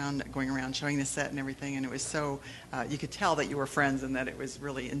background going around showing the set and everything, and it was so, you could tell that you were friends and that it was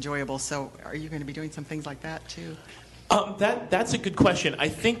really enjoyable. So are you going to be doing some things like that too? That's a good question. I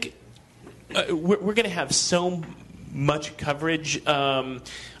think we're going to have so much coverage of...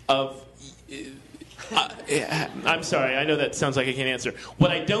 I'm sorry, I know that sounds like I can't answer.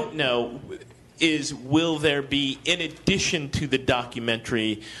 What I don't know is, will there be, in addition to the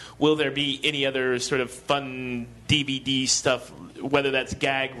documentary, will there be any other sort of fun DVD stuff, whether that's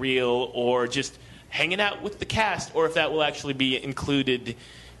gag reel or just hanging out with the cast, or if that will actually be included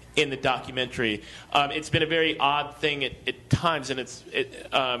in the documentary. It's been a very odd thing at times, and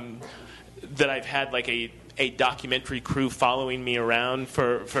that I've had like a documentary crew following me around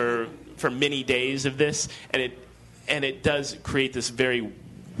for many days of this, and it does create this very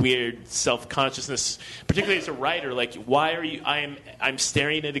weird self-consciousness, particularly as a writer. Like, why are you? I'm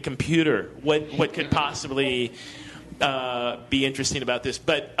staring at a computer. What could possibly be interesting about this?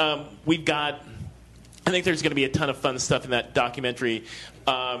 But we've got. I think there's going to be a ton of fun stuff in that documentary.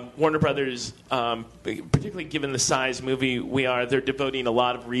 Warner Brothers, particularly given the size movie we are, they're devoting a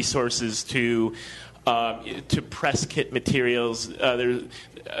lot of resources to press kit materials.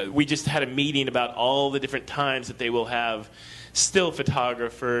 We just had a meeting about all the different times that they will have still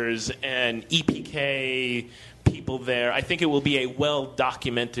photographers and EPK people there. I think it will be a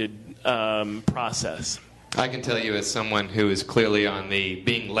well-documented process. I can tell you, as someone who is clearly on the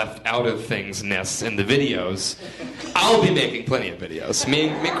being left out of things nest in the videos, I'll be making plenty of videos.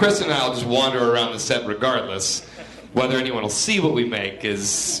 Me, Chris and I will just wander around the set regardless. Whether anyone will see what we make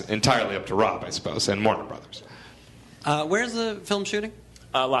is entirely up to Rob, I suppose, and Warner Brothers. Where's the film shooting?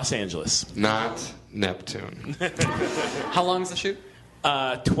 Los Angeles. Not Neptune. How long is the shoot?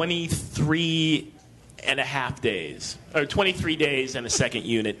 23 and a half days, or 23 days and a second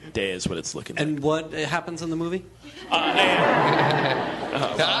unit day is what it's looking like. And what happens in the movie?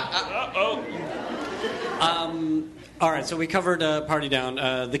 All right, so we covered Party Down.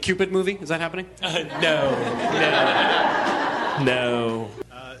 The Cupid movie, is that happening? No.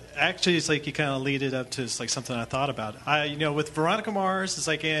 Actually, it's like you kind of lead it up to like something I thought about. With Veronica Mars, it's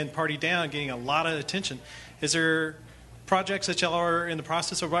like and Party Down getting a lot of attention. Is there projects that y'all are in the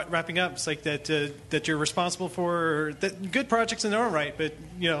process of wrapping up? It's like that you're responsible for, that good projects in their own right, but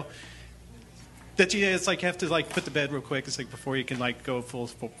that you it's like have to like put to bed real quick. It's like before you can like go full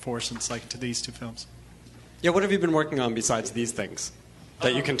force into like to these two films. Yeah, what have you been working on besides these things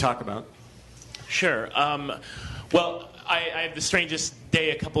that you can talk about? Sure. Well, I had the strangest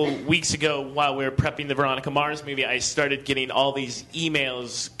day a couple weeks ago while we were prepping the Veronica Mars movie. I started getting all these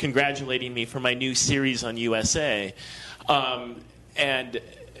emails congratulating me for my new series on USA. And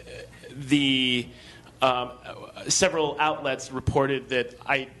the several outlets reported that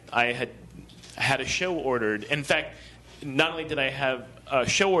I had a show ordered. In fact, not only did I have a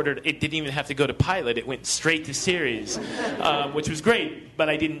show ordered, it didn't even have to go to pilot. It went straight to series, which was great, but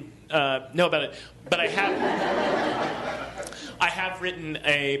I didn't know about it. But I have written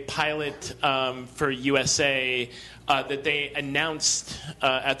a pilot for USA that they announced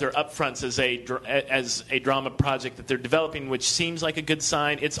at their upfronts as a drama project that they're developing, which seems like a good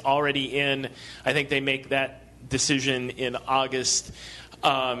sign. It's already in. I think they make that decision in August.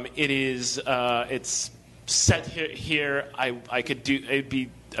 It's set here. I could do. It'd be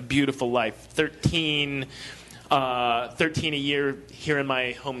a beautiful life. 13 a year here in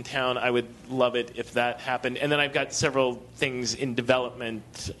my hometown. I would love it if that happened. And then I've got several things in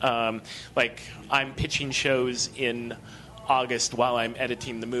development. Like I'm pitching shows in August while I'm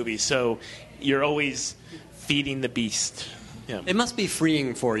editing the movie. So you're always feeding the beast. Yeah. It must be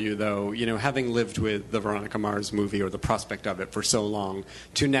freeing for you, though, having lived with the Veronica Mars movie or the prospect of it for so long,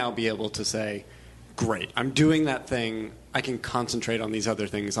 to now be able to say, great, I'm doing that thing. I can concentrate on these other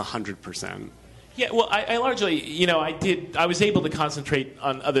things 100%. Yeah, well, I largely, I was able to concentrate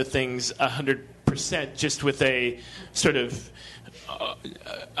on other things 100% just with a sort of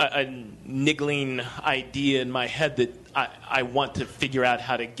a niggling idea in my head that I want to figure out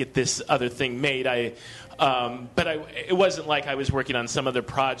how to get this other thing made. But it wasn't like I was working on some other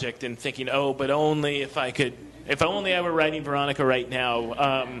project and thinking, but only if only I were writing Veronica right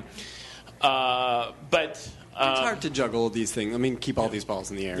now. It's hard to juggle these things. I mean, keep all these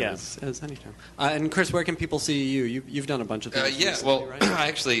balls in the air as any time. And Chris, where can people see you? You've done a bunch of things. Recently, right?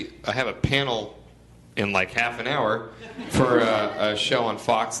 I have a panel in like half an hour for a show on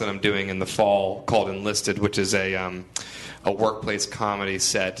Fox that I'm doing in the fall called Enlisted, which is a workplace comedy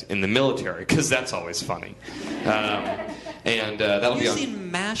set in the military, because that's always funny. And that'll be on. Have you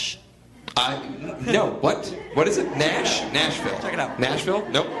seen MASH? No. What? What is it? Nashville. Check it out. Nashville?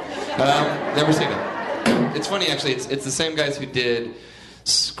 Nope. Never seen it. It's funny, actually. It's the same guys who did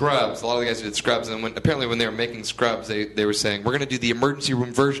Scrubs. A lot of the guys who did Scrubs, and apparently when they were making Scrubs, they were saying, we're going to do the emergency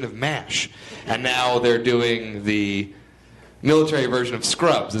room version of MASH. And now they're doing the military version of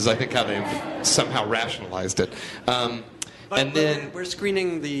Scrubs, is I think how they've somehow rationalized it. And then we're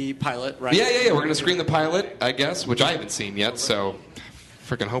screening the pilot, right? Yeah. We're going to screen the pilot, I guess, which I haven't seen yet, so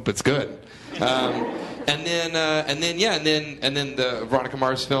freaking hope it's good. And then the Veronica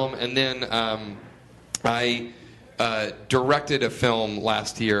Mars film, and then I directed a film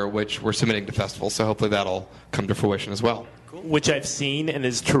last year, which we're submitting to festivals, so hopefully that'll come to fruition as well. Cool. Which I've seen and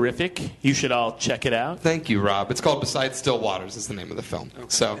is terrific. You should all check it out. Thank you, Rob. It's called Beside Still Waters is the name of the film. Okay.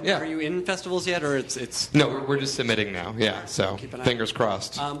 So, yeah. Are you in festivals yet, or it's... No, we're just submitting now, yeah. So, fingers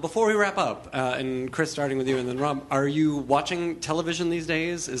crossed. Before we wrap up, and Chris, starting with you, and then Rob, are you watching television these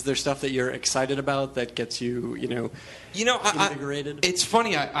days? Is there stuff that you're excited about that gets you, invigorated? It's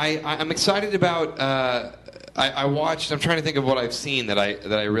funny. I'm excited about... I watched. I'm trying to think of what I've seen that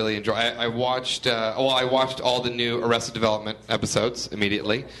I really enjoy. I watched. I watched all the new Arrested Development episodes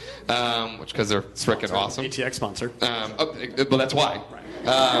immediately, which because they're freaking awesome. ATX sponsor. Well, that's why. Right.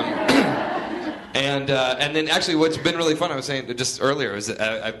 And then actually, what's been really fun, I was saying just earlier, is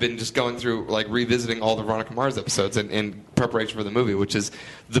that I've been just going through revisiting all the Veronica Mars episodes in preparation for the movie, which is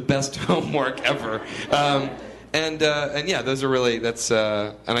the best homework ever. And yeah, those are really, and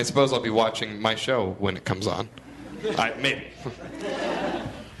I suppose I'll be watching my show when it comes on. Maybe.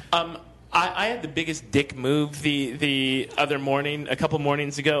 I had the biggest dick move the other morning, a couple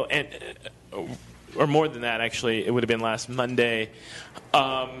mornings ago, and or more than that, actually. It would have been last Monday.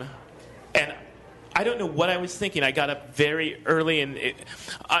 And I don't know what I was thinking. I got up very early, and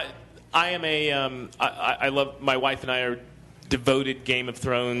I love, my wife and I are devoted Game of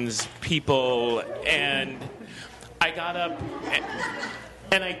Thrones people, and I got up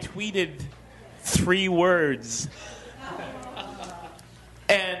and I tweeted 3 words,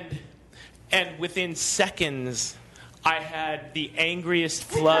 and within seconds I had the angriest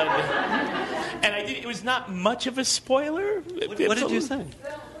flood, and it was not much of a spoiler. What did you say?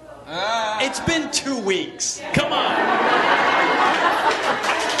 It's been 2 weeks. Come on.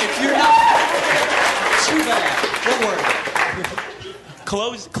 If you're not too bad, don't worry.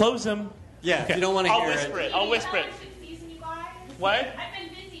 Close them. Yeah, Okay. if you don't want to hear it. I'll whisper it. What?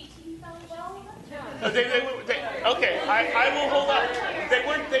 Okay, I will hold up.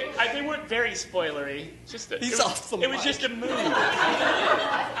 They weren't very spoilery. He's off the It was mic. just a mood.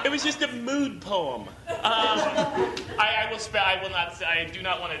 It was just a mood poem. I will not. I do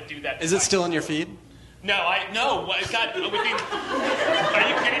not want to do that. Is it still in your feed? No. God, are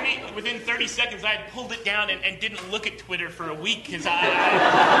you kidding me? Within 30 seconds, I had pulled it down and didn't look at Twitter for a week because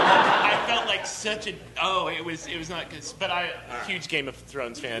I felt like such a. Oh, it was not good. But I'm a huge Game of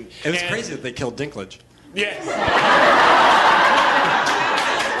Thrones fan. It was crazy that they killed Dinklage. Yes.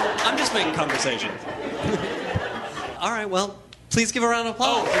 I'm just making conversation. All right, well, please give a round of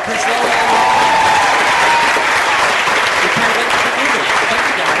applause for Chris Lowe. We can't wait for the movie. Thank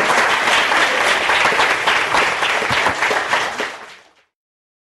you, guys.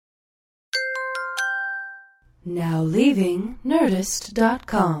 Now leaving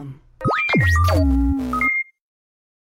Nerdist.com.